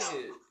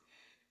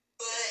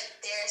But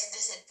there's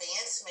this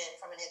advancement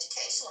from an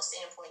educational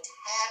standpoint to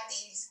have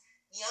these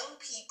young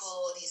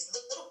people, these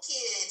little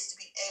kids, to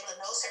be able to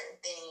know certain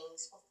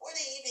things before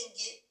they even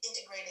get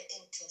integrated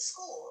into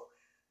school.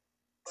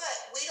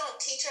 But we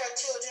don't teach our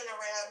children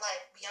around,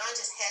 like, beyond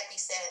just happy,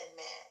 sad, and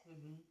mad.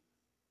 Mm-hmm.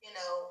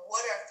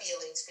 What are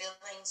feelings?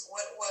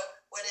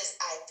 What is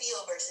I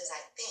feel versus I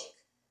think?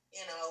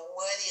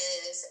 What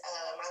is,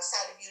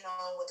 outside of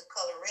knowing what the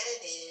color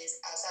red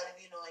is, outside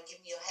of knowing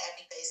giving you a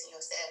happy face and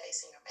your sad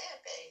face and your mad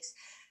face,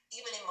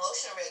 even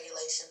emotional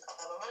regulation.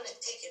 I'm going to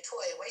take your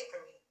toy away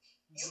from you.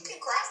 You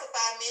can cry for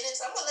 5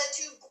 minutes. I'm going to let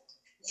you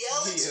yell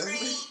and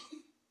scream,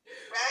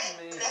 right?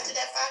 Man. But after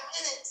that 5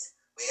 minutes,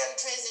 we got to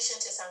transition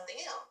to something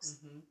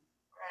else, mm-hmm.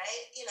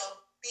 right?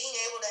 Being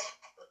able to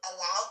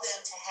allow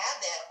them to have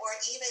that, or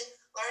even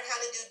learn how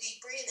to do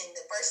deep breathing.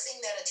 The first thing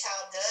that a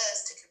child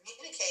does to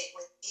communicate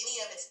with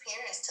any of its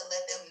parents to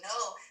let them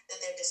know that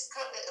that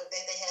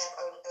they have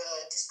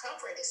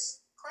discomfort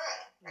is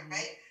crying, mm-hmm.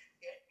 right?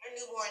 Your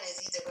newborn is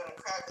either going to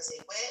cry because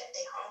they're wet,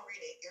 they're hungry,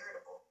 they're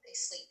irritable, they're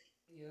sleepy.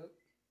 Yep.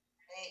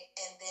 Right?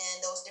 And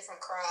then those different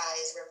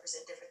cries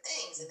represent different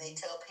things, and they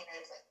tell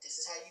parents, like, this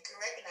is how you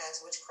can recognize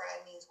which cry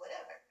means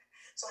whatever.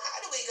 So how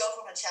do we go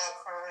from a child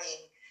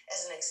crying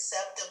as an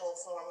acceptable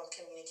form of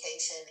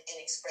communication and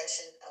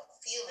expression of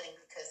feeling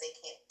because they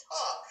can't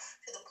talk,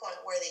 to the point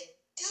where they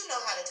do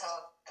know how to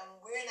talk, and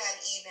we're not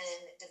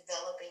even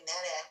developing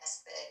that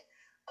aspect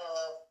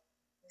of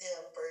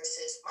them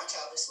versus my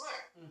child is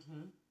smart.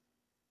 Mm-hmm.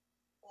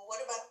 Well,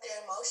 what about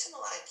their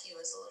emotional IQ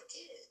as a little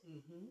kid?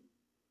 Mm-hmm.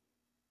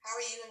 How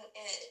are you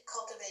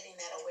cultivating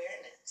that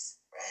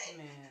awareness, right?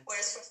 Man.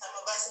 Whereas for some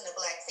of us in the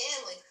Black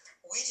family,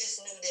 we just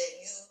knew that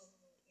you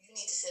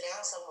need to sit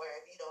down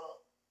somewhere if you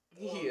don't want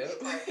to be a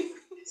part of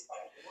this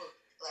part of the work.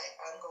 Like,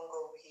 I'm going to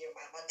go over here,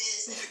 mind my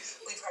business.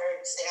 We've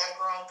heard stay out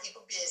of grown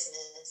people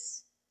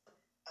business,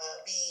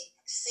 be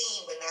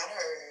seen but not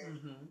heard.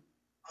 Mm-hmm.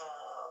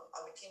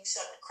 I'm going to give you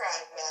something to cry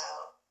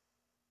about.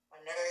 My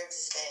nerves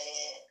is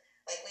bad.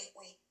 Like, we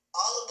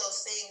all of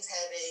those things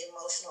have an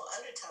emotional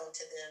undertone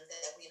to them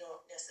that we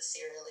don't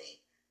necessarily,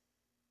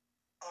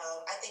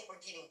 I think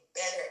we're getting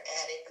better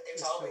at it, but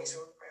there's always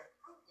room for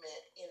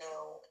improvement,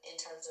 in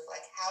terms of,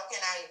 like, how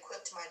can I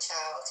equip my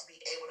child to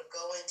be able to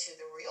go into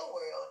the real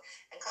world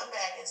and come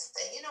back and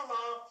say, Mom,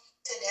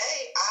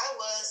 today I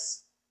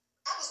was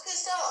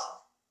pissed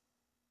off.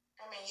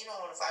 I mean, you don't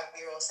want a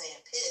 5-year-old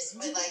saying pissed,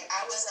 but, like,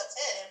 I was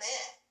upset and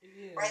mad.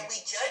 Yeah. Right?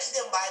 We judge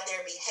them by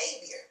their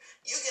behavior.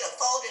 You get a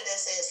folder that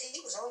says he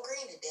was on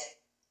green today.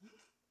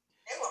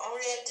 They were on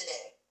red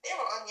today. They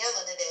were on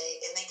yellow today,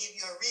 and they give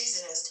you a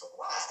reason as to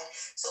why.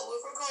 So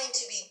if we're going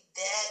to be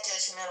that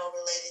judgmental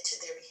related to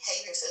their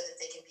behavior so that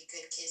they can be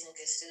good kids and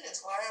good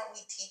students, why aren't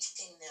we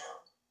teaching them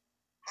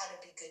how to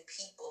be good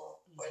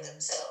people for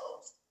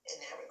themselves in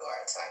that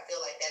regard? So I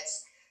feel like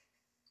that's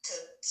to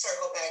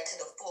circle back to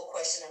the full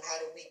question of how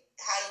do we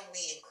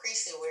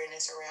increase the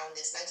awareness around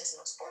this, not just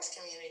in the sports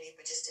community,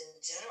 but just in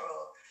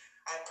general.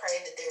 I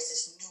pray that there's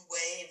this new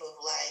wave of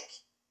like,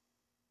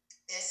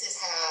 this is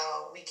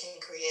how we can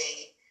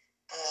create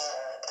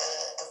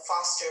a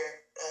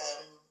foster,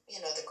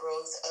 the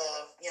growth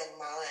of young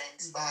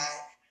minds by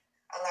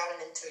allowing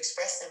them to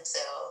express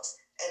themselves.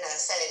 And I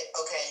say,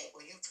 okay,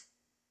 well, you're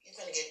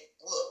going to get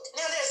whooped.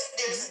 Now,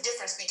 there's a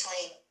difference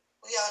between,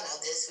 we all know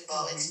this, we've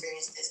all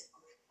experienced this.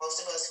 Most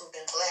of us who've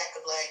been black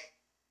are like,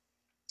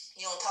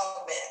 you don't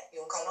talk back,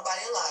 you don't call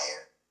nobody a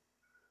liar.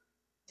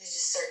 There's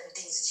just certain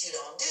things that you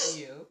don't do.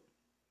 Yeah.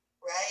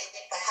 Right?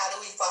 But how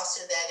do we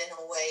foster that in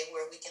a way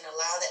where we can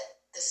allow the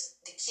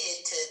kid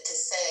to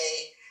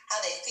say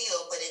how they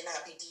feel, but it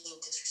not be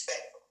deemed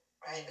disrespectful,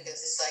 right? Because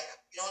it's like,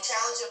 you don't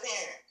challenge your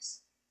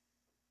parents.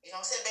 You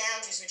don't set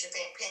boundaries with your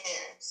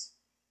parents.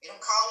 You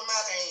don't call them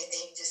out or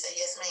anything. You just say,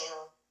 yes,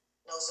 ma'am.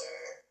 No,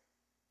 sir.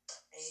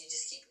 And you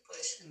just keep it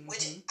pushing.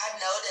 Which I've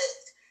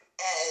noticed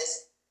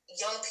as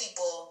young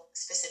people,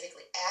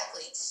 specifically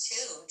athletes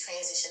too,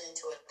 transition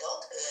into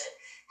adulthood,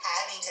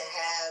 having to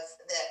have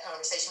that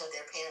conversation with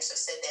their parents or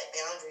set that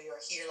boundary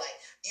or hear like,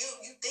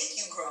 you think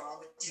you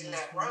grown, but you're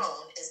not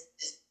grown, is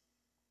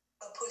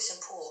a push and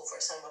pull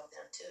for some of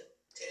them too.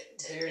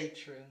 Very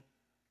true.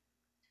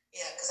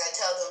 Yeah, because I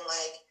tell them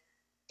like,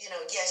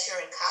 yes,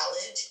 you're in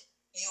college,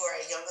 you are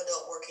a young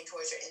adult working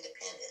towards your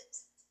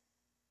independence.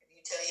 If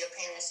you tell your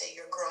parents that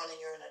you're grown and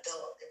you're an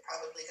adult, they're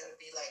probably going to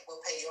be like, we'll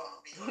pay you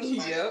on.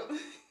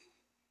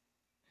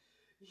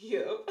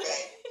 Yep.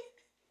 Right.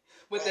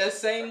 With that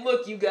same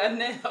look you got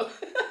now.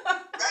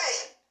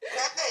 Right.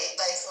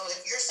 Like, so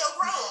if you're so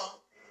grown,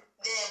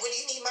 then what do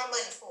you need my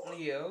money for?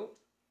 Yep.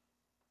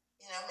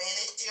 Man,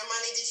 it's your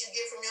money that you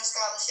get from your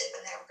scholarship,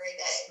 and have a great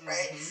day,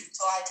 right?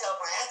 So I tell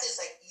my athletes,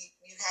 like,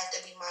 you have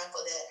to be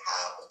mindful that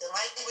how the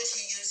language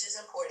you use is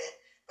important,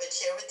 but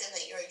share with them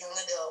that you're a young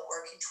adult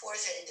working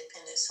towards your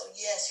independence. So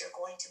yes, you're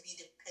going to be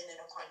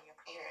dependent upon your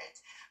parents,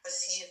 but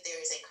see if there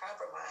is a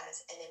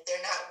compromise. And if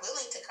they're not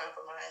willing to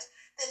compromise,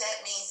 then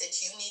that means that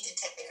you need to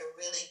take a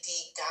really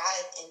deep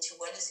dive into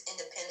what does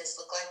independence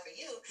look like for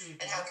you,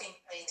 and how can you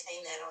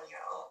maintain that on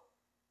your own.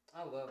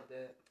 I love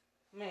that.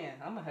 Man,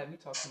 I'm going to have you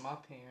talk to my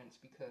parents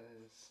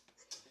because,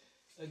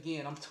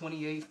 again, I'm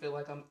 28, feel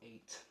like I'm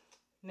 8.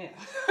 Now,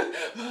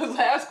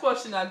 last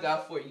question I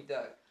got for you,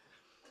 Doc.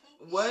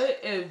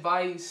 What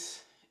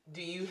advice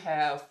do you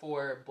have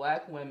for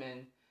Black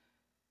women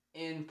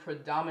in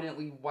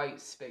predominantly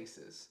white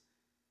spaces?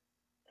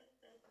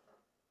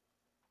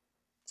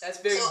 That's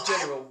very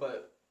general,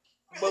 but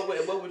what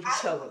would you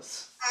tell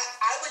us?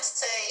 I would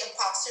say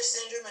imposter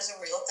syndrome is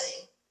a real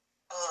thing.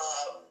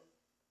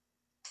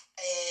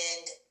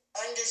 And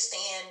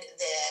understand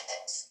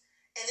that,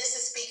 and this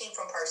is speaking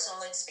from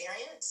personal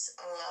experience,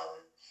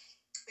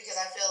 because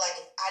I feel like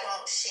if I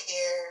don't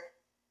share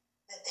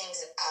the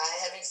things that I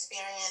have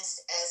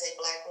experienced as a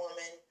Black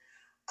woman,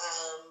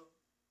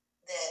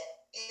 that,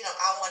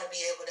 I want to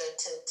be able to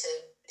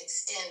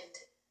extend,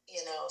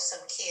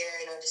 some care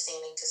and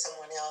understanding to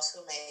someone else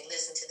who may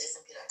listen to this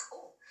and be like,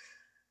 oh,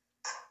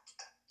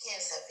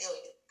 Candice, I feel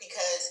you.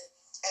 Because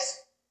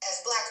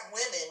as Black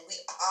women, we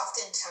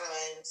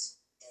oftentimes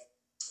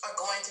are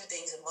going through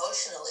things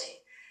emotionally,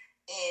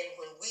 and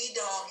when we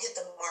don't hit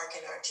the mark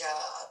in our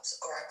jobs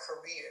or our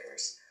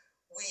careers,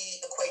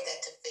 we equate that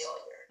to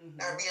failure.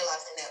 Not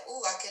realizing that,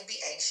 I could be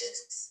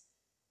anxious,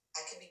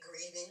 I could be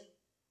grieving,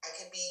 I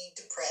could be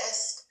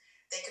depressed.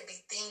 There could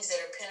be things that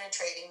are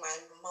penetrating my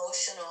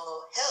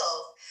emotional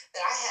health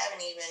that I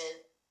haven't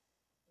even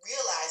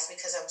realized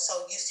because I'm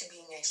so used to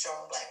being a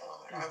strong Black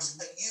woman. I'm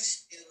so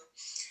used to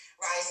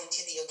rising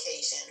to the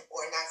occasion,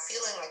 or not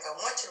feeling like I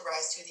want to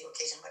rise to the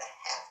occasion, but I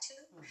have to.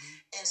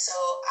 And so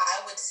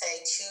I would say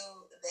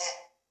to that,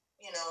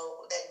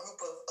 that group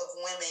of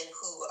women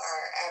who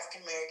are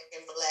African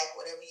American, Black,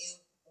 whatever you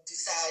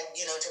decide,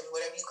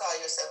 whatever you call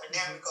yourself in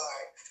that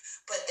regard,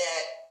 but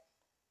that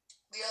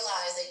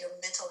realize that your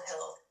mental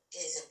health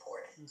is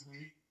important.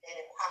 And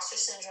imposter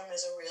syndrome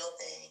is a real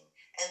thing,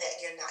 and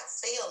that you're not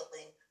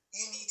failing.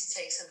 You need to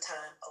take some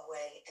time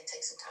away and take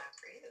some time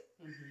for you.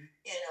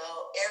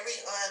 Every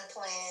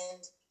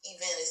unplanned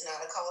event is not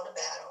a call to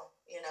battle.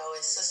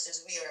 As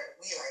sisters, we are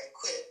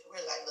equipped.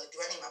 We're like, look, do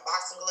I need my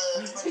boxing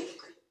gloves? Do I need a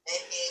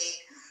grenade?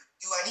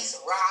 Do I need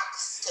some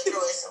rocks to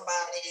throw at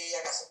somebody?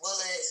 I got some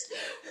bullets.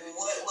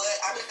 What?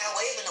 I'm not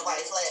waving the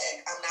white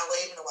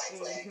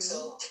flag.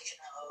 So,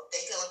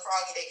 they feeling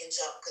froggy, they can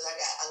jump because I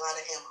got a lot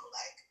of ammo.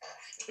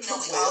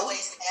 We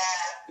always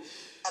have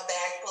a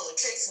bag full of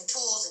tricks and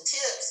tools and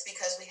tips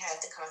because we have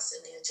to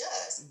constantly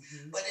adjust.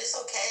 But it's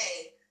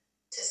okay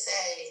to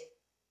say,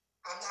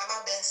 I'm not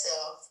my best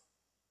self.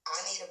 I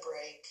need a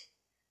break.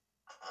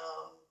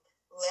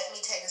 Let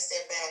me take a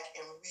step back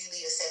and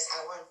really assess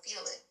how I'm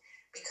feeling.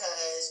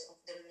 Because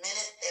the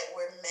minute that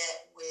we're met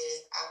with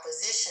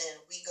opposition,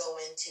 we go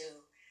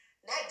into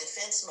not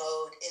defense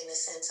mode in the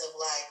sense of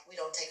like we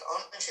don't take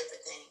ownership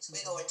of things.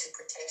 We go into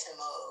protection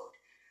mode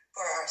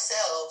for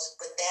ourselves,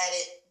 but that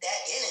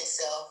in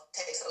itself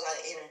takes a lot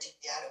of energy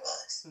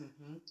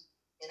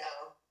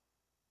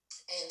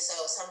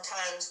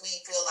sometimes we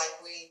feel like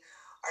we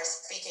are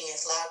speaking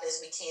as loud as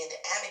we can to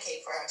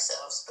advocate for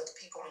ourselves, but the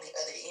people on the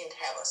other end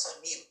have us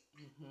on mute.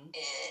 And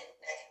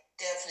that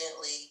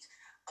definitely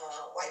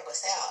wipe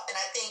us out. And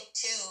I think,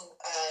 too,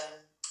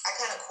 I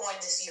kind of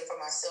coined this year for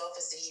myself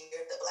as the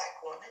year of the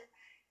Black woman,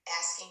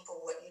 asking for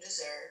what you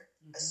deserve,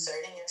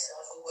 asserting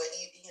yourself for what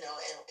you know,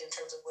 in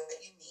terms of what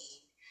you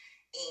need.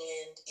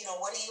 And, you know,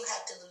 what do you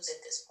have to lose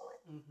at this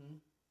point?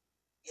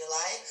 Your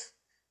life?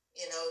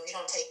 You know, if you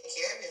don't take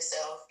care of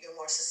yourself, you're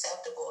more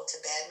susceptible to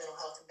bad mental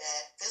health and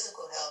bad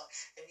physical health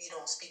if you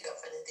don't speak up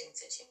for the things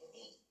that you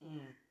need.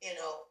 You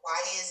know, why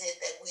is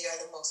it that we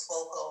are the most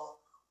vocal,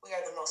 we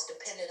are the most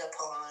dependent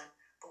upon,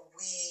 but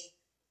we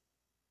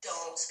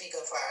don't speak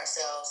up for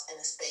ourselves in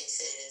the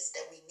spaces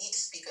that we need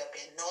to speak up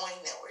in, knowing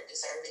that we're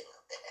deserving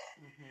of that?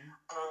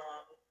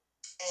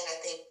 And I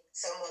think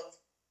some of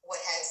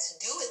what has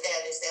to do with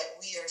that is that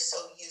we are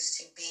so used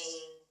to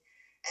being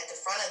at the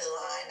front of the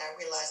line, not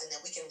realizing that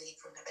we can lead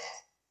from the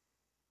back.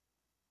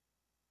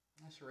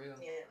 That's real.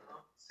 You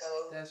know,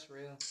 so that's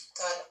real.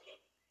 So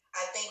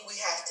I think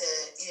we have to,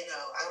 you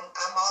know,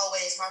 I'm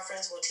always, my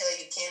friends will tell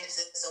you,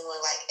 Candice is the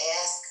one, like,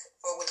 ask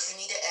for what you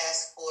need to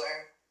ask for.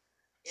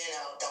 You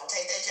know, don't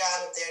take that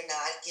job if they're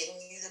not getting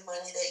you the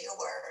money that you're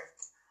worth.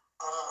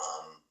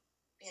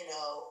 You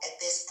know, at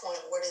this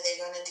point, what are they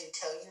going to do?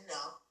 Tell you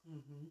no.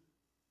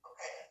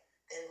 Okay.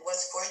 Then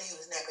what's for you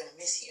is not going to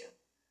miss you.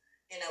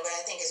 You know, but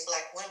I think as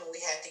Black women, we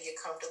have to get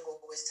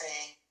comfortable with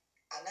saying,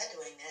 I'm not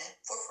doing that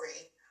for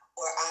free,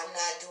 or I'm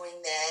not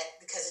doing that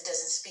because it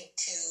doesn't speak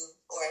to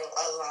or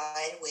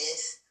align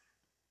with,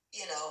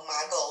 you know,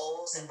 my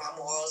goals and my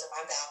morals and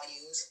my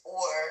values.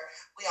 Or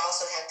we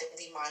also have to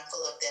be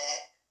mindful of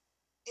that.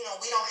 You know,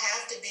 we don't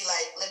have to be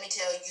like, let me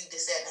tell you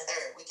this, that, and the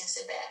third. We can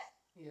sit back.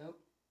 You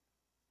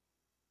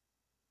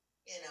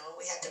know,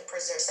 we have to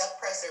preserve,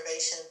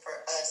 self-preservation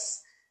for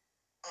us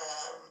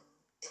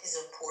is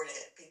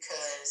important,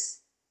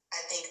 because I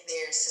think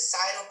there's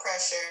societal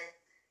pressure,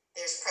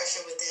 there's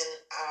pressure within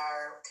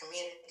our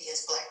community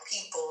as Black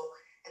people,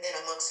 and then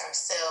amongst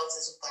ourselves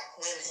as Black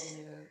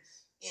women.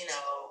 You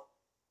know,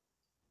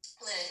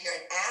 and if you're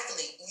an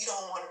athlete, you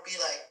don't want to be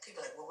like,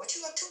 people are like, well, what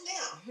you up to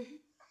now?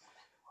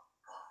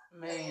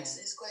 I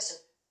answer this question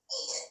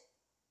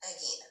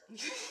again.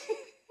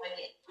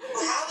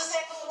 Well, how is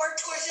that going to work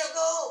towards your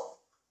goal?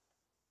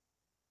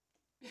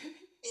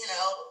 You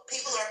know,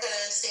 people aren't going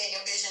to understand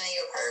your vision and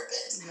your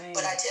purpose.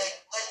 But I tell you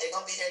what, they're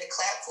going to be there to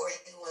clap for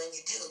you when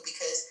you do,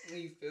 because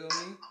you feel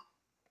me?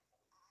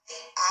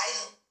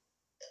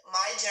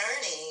 My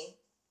journey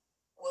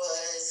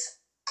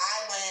was, I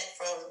went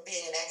from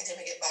being an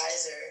academic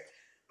advisor,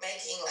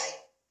 making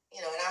like, you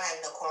know, and I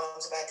have no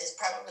qualms about this,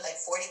 probably like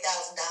 $40,000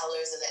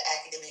 as an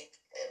academic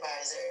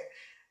advisor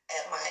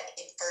at my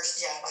first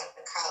job out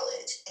of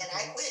college. And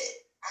I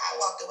quit. I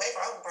walked away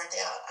from it. I was burnt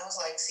out. I was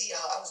like, see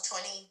y'all, I was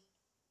 20.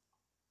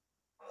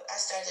 I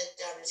started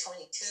the job at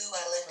 22.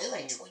 I left at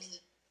like 20,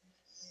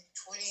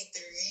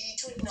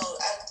 23, 20, no,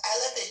 I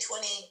left at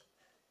 25,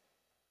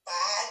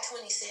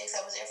 26.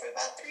 I was there for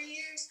about 3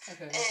 years.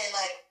 And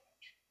like,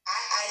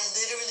 I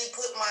literally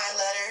put my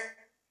letter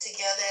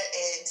together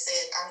and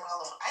said, I'm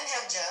gone. I didn't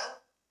have a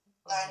job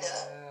lined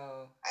up.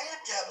 I didn't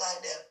have a job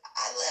lined up.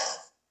 I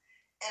left.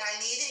 And I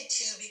needed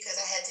to, because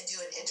I had to do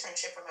an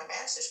internship for my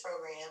master's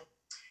program.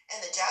 And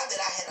the job that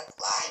I had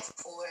applied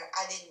for,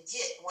 I didn't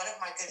get. One of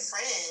my good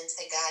friends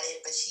had got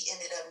it, but she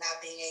ended up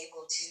not being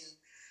able to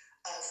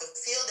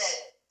fulfill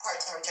that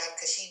part-time job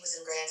because she was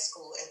in grad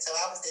school. And so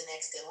I was the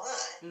next in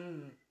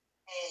line.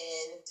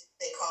 And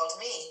they called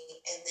me.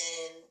 And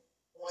then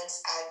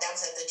that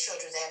was at the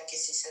Children's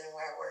Advocacy Center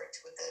where I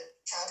worked with the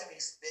child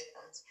abuse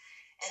victims.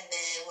 And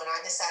then when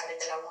I decided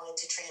that I wanted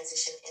to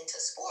transition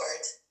into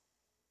sports,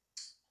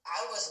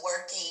 I was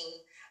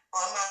working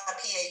on my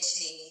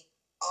PhD,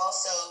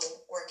 also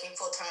working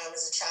full-time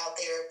as a child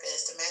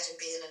therapist. Imagine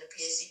being in a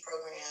PhD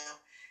program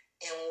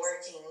and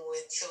working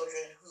with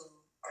children who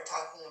are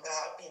talking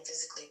about being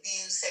physically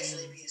abused,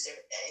 sexually abused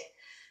every day.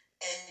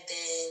 And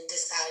then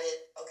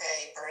decided,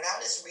 okay,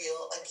 burnout is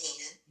real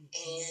again.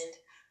 And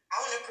I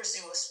want to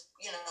pursue a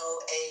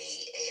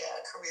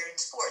career in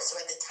sports.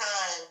 So at the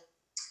time,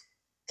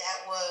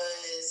 that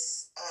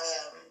was,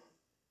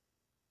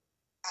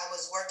 I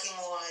was working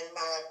on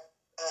my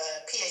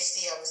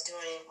PhD. I was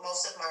doing,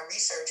 most of my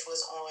research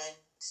was on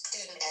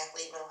student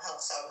athlete mental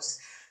health. So I was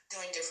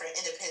doing different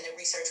independent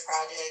research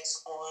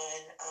projects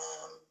on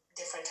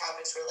different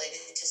topics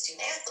related to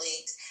student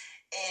athletes.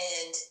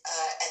 And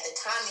at the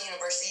time, the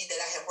university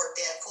that I had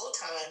worked at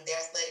full-time, their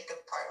athletic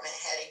department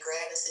had a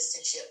grad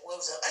assistantship. Well,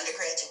 it was an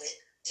undergraduate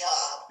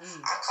job.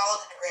 I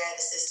called it a grad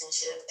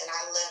assistantship, and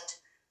I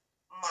left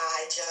my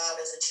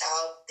job as a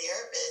child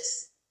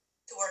therapist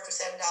to work for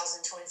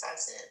 $7.25.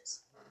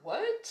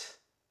 What?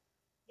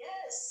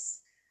 Yes.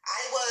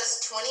 I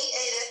was 28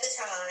 at the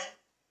time.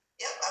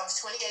 Yep, I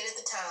was 28 at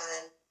the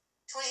time.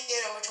 28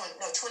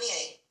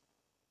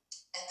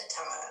 at the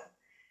time.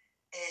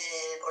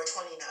 Or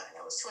 29.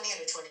 I was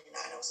 28 or 29.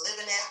 I was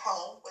living at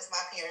home with my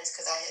parents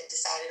because I had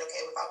decided,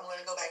 okay, if I'm going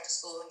to go back to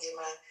school and get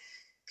my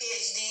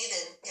PhD,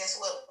 then guess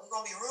what? We're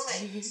going to be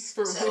roommates.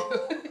 For so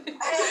real.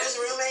 I was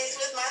roommates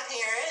with my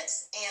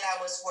parents, and I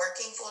was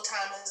working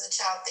full-time as a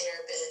child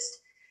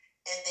therapist.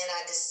 And then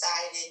I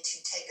decided to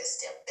take a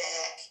step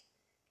back.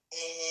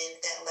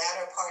 And that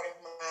latter part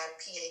of my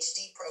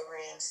PhD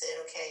program said,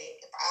 okay,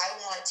 if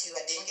I want to,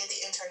 I didn't get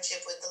the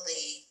internship with the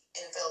league,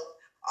 NFL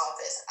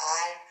office.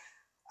 I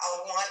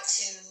want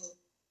to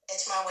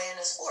etch my way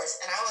into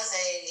sports. And I was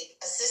a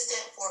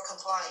assistant for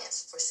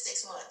compliance for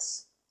 6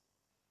 months.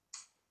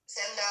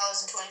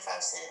 $7.25.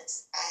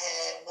 I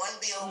had one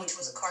bill, which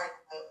was a car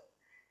note,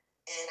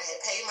 and I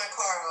had paid my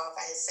car off.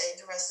 I had saved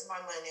the rest of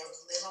my money. I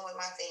was living with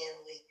my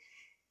family,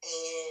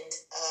 and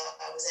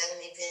I was at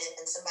an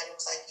event, and somebody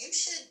was like, "You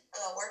should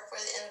work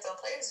for the NFL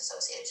Players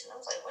Association." I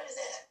was like, "What is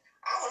that?"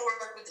 I want to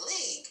work with the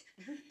league.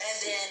 And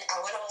then I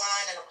went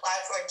online and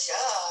applied for a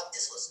job.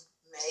 This was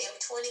May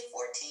of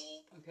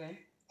 2014. Okay.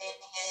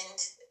 And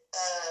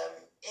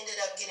ended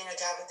up getting a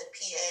job at the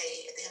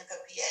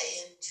NFL PA,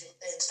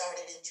 and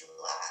started in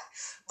July.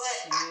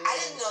 But I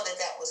didn't know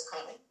that was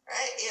coming,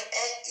 right?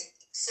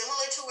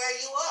 Similar to where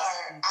you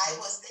are, I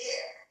was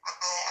there.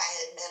 I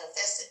had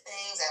manifested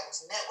things. I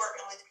was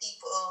networking with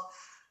people.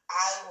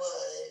 I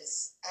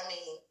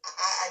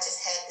just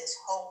had this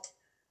hope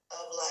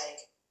of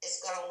like,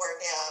 it's going to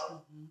work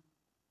out.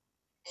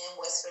 And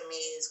what's for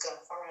me is going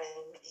to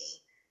find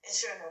me. And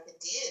sure enough, it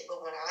did.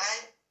 But when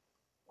I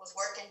was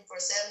working for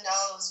 $7.25,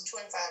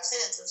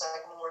 it was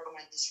like, I'm going to work on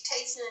my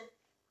dissertation.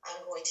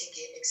 I'm going to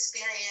get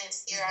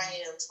experience. Here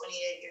I am,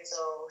 28 years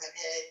old, have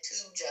had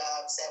 2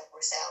 jobs that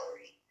were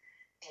salary.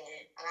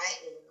 And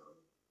I am,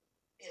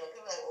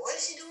 people are like, well, what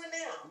is she doing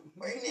now?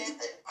 Working at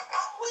the department.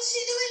 Oh, what's she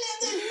doing at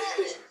the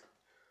department?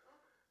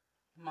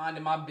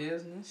 Minding my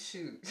business,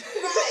 shoot.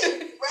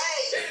 Right.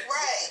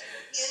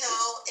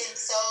 And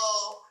so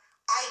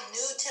I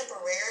knew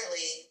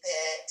temporarily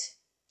that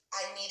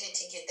I needed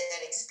to get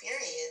that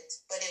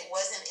experience, but it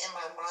wasn't in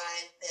my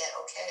mind that,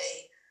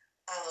 okay,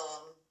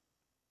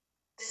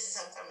 this is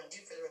something I'm going to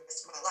do for the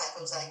rest of my life.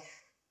 I was like,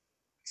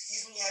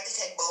 you have to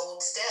take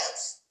bold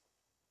steps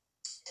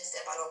and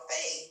step out on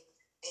faith.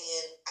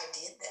 And I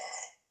did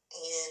that.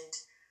 And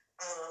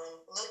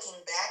looking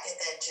back at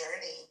that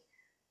journey,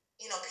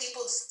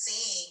 people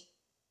see,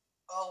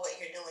 what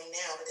you're doing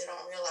now, but they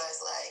don't realize,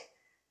 like,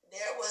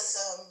 there was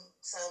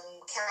some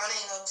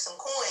counting of some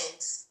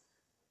coins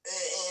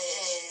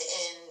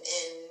and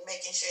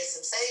making sure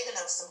some saving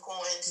of some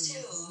coins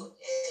too,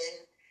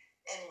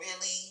 and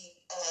really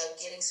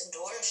getting some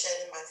doors shut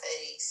in my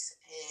face,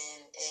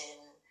 and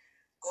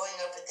going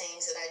up for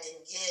things that I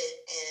didn't get,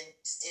 and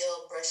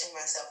still brushing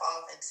myself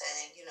off and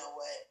saying, you know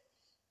what,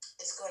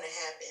 it's going to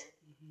happen.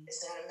 It's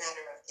not a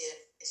matter of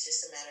if, it's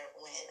just a matter of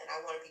when, and I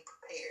want to be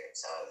prepared.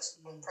 So I was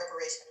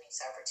preparation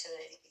meets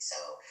opportunity. So,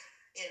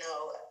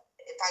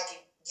 if I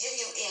could give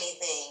you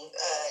anything,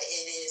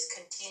 it is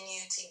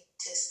continue to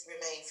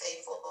remain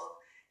faithful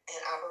and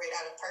operate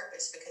out of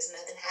purpose, because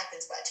nothing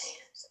happens by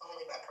chance,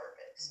 only by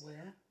purpose.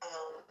 Well,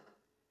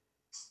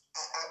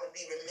 I would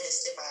be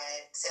remiss if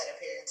I sat up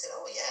here and said,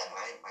 oh yeah,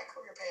 my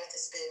career path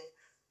has been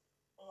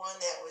one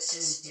that was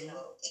just, easy.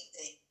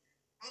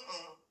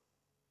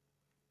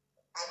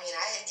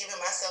 I had given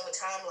myself a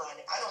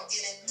timeline. If I don't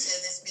get into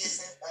this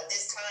business by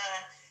this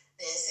time,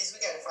 then sis,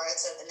 we got to find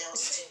something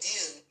else to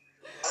do.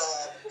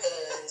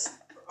 Because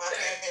my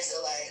parents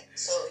are like,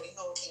 so you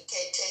gonna keep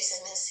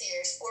chasing this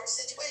here sports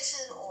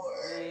situation or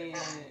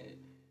not?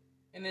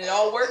 And it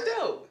all worked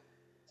out.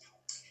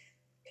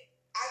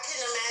 I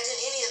couldn't imagine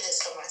any of this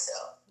for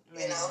myself,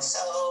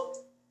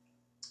 So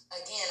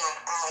again,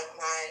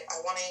 I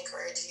want to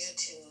encourage you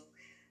to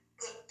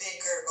put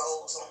bigger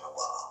goals on the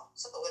wall.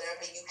 So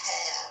whatever you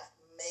have,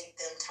 make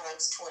them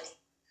times 20,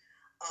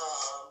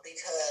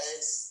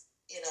 because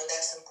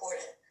that's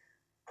important.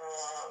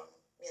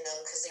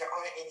 Because there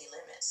aren't any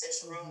limits.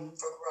 There's room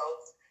for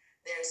growth.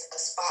 There's a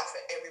spot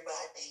for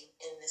everybody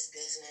in this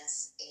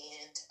business,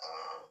 and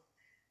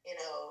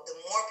the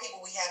more people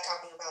we have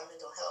talking about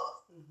mental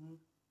health,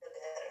 the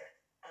better.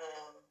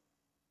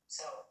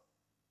 So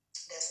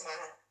that's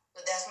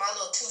my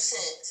little 2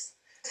 cents.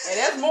 And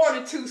that's more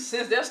than 2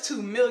 cents. That's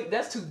 2 million.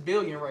 That's 2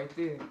 billion right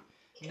there.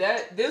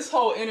 This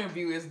whole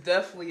interview is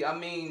definitely,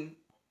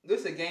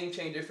 this is a game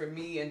changer for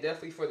me and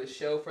definitely for the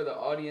show, for the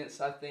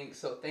audience, I think.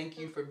 So thank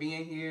you for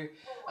being here.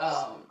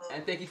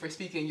 And thank you for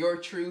speaking your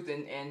truth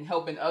and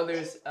helping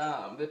others,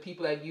 the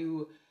people that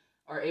you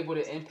are able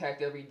to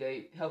impact every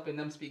day, helping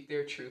them speak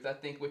their truth. I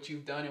think what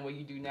you've done and what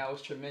you do now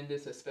is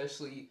tremendous,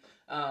 especially,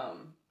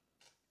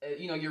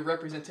 your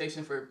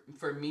representation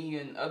for me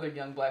and other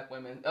young Black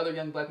women, other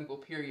young Black people,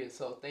 period.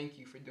 So thank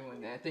you for doing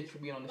that. Thank you for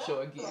being on the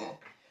show again.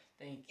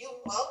 Thank you. You're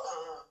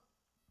welcome.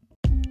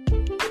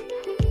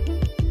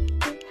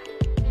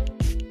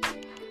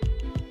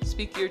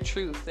 Speak Your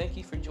Truth. Thank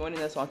you for joining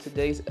us on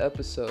today's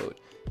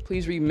episode.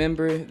 Please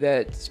remember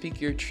that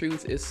Speak Your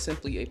Truth is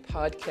simply a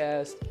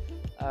podcast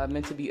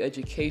meant to be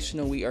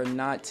educational. We are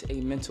not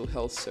a mental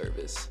health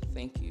service.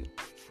 Thank you.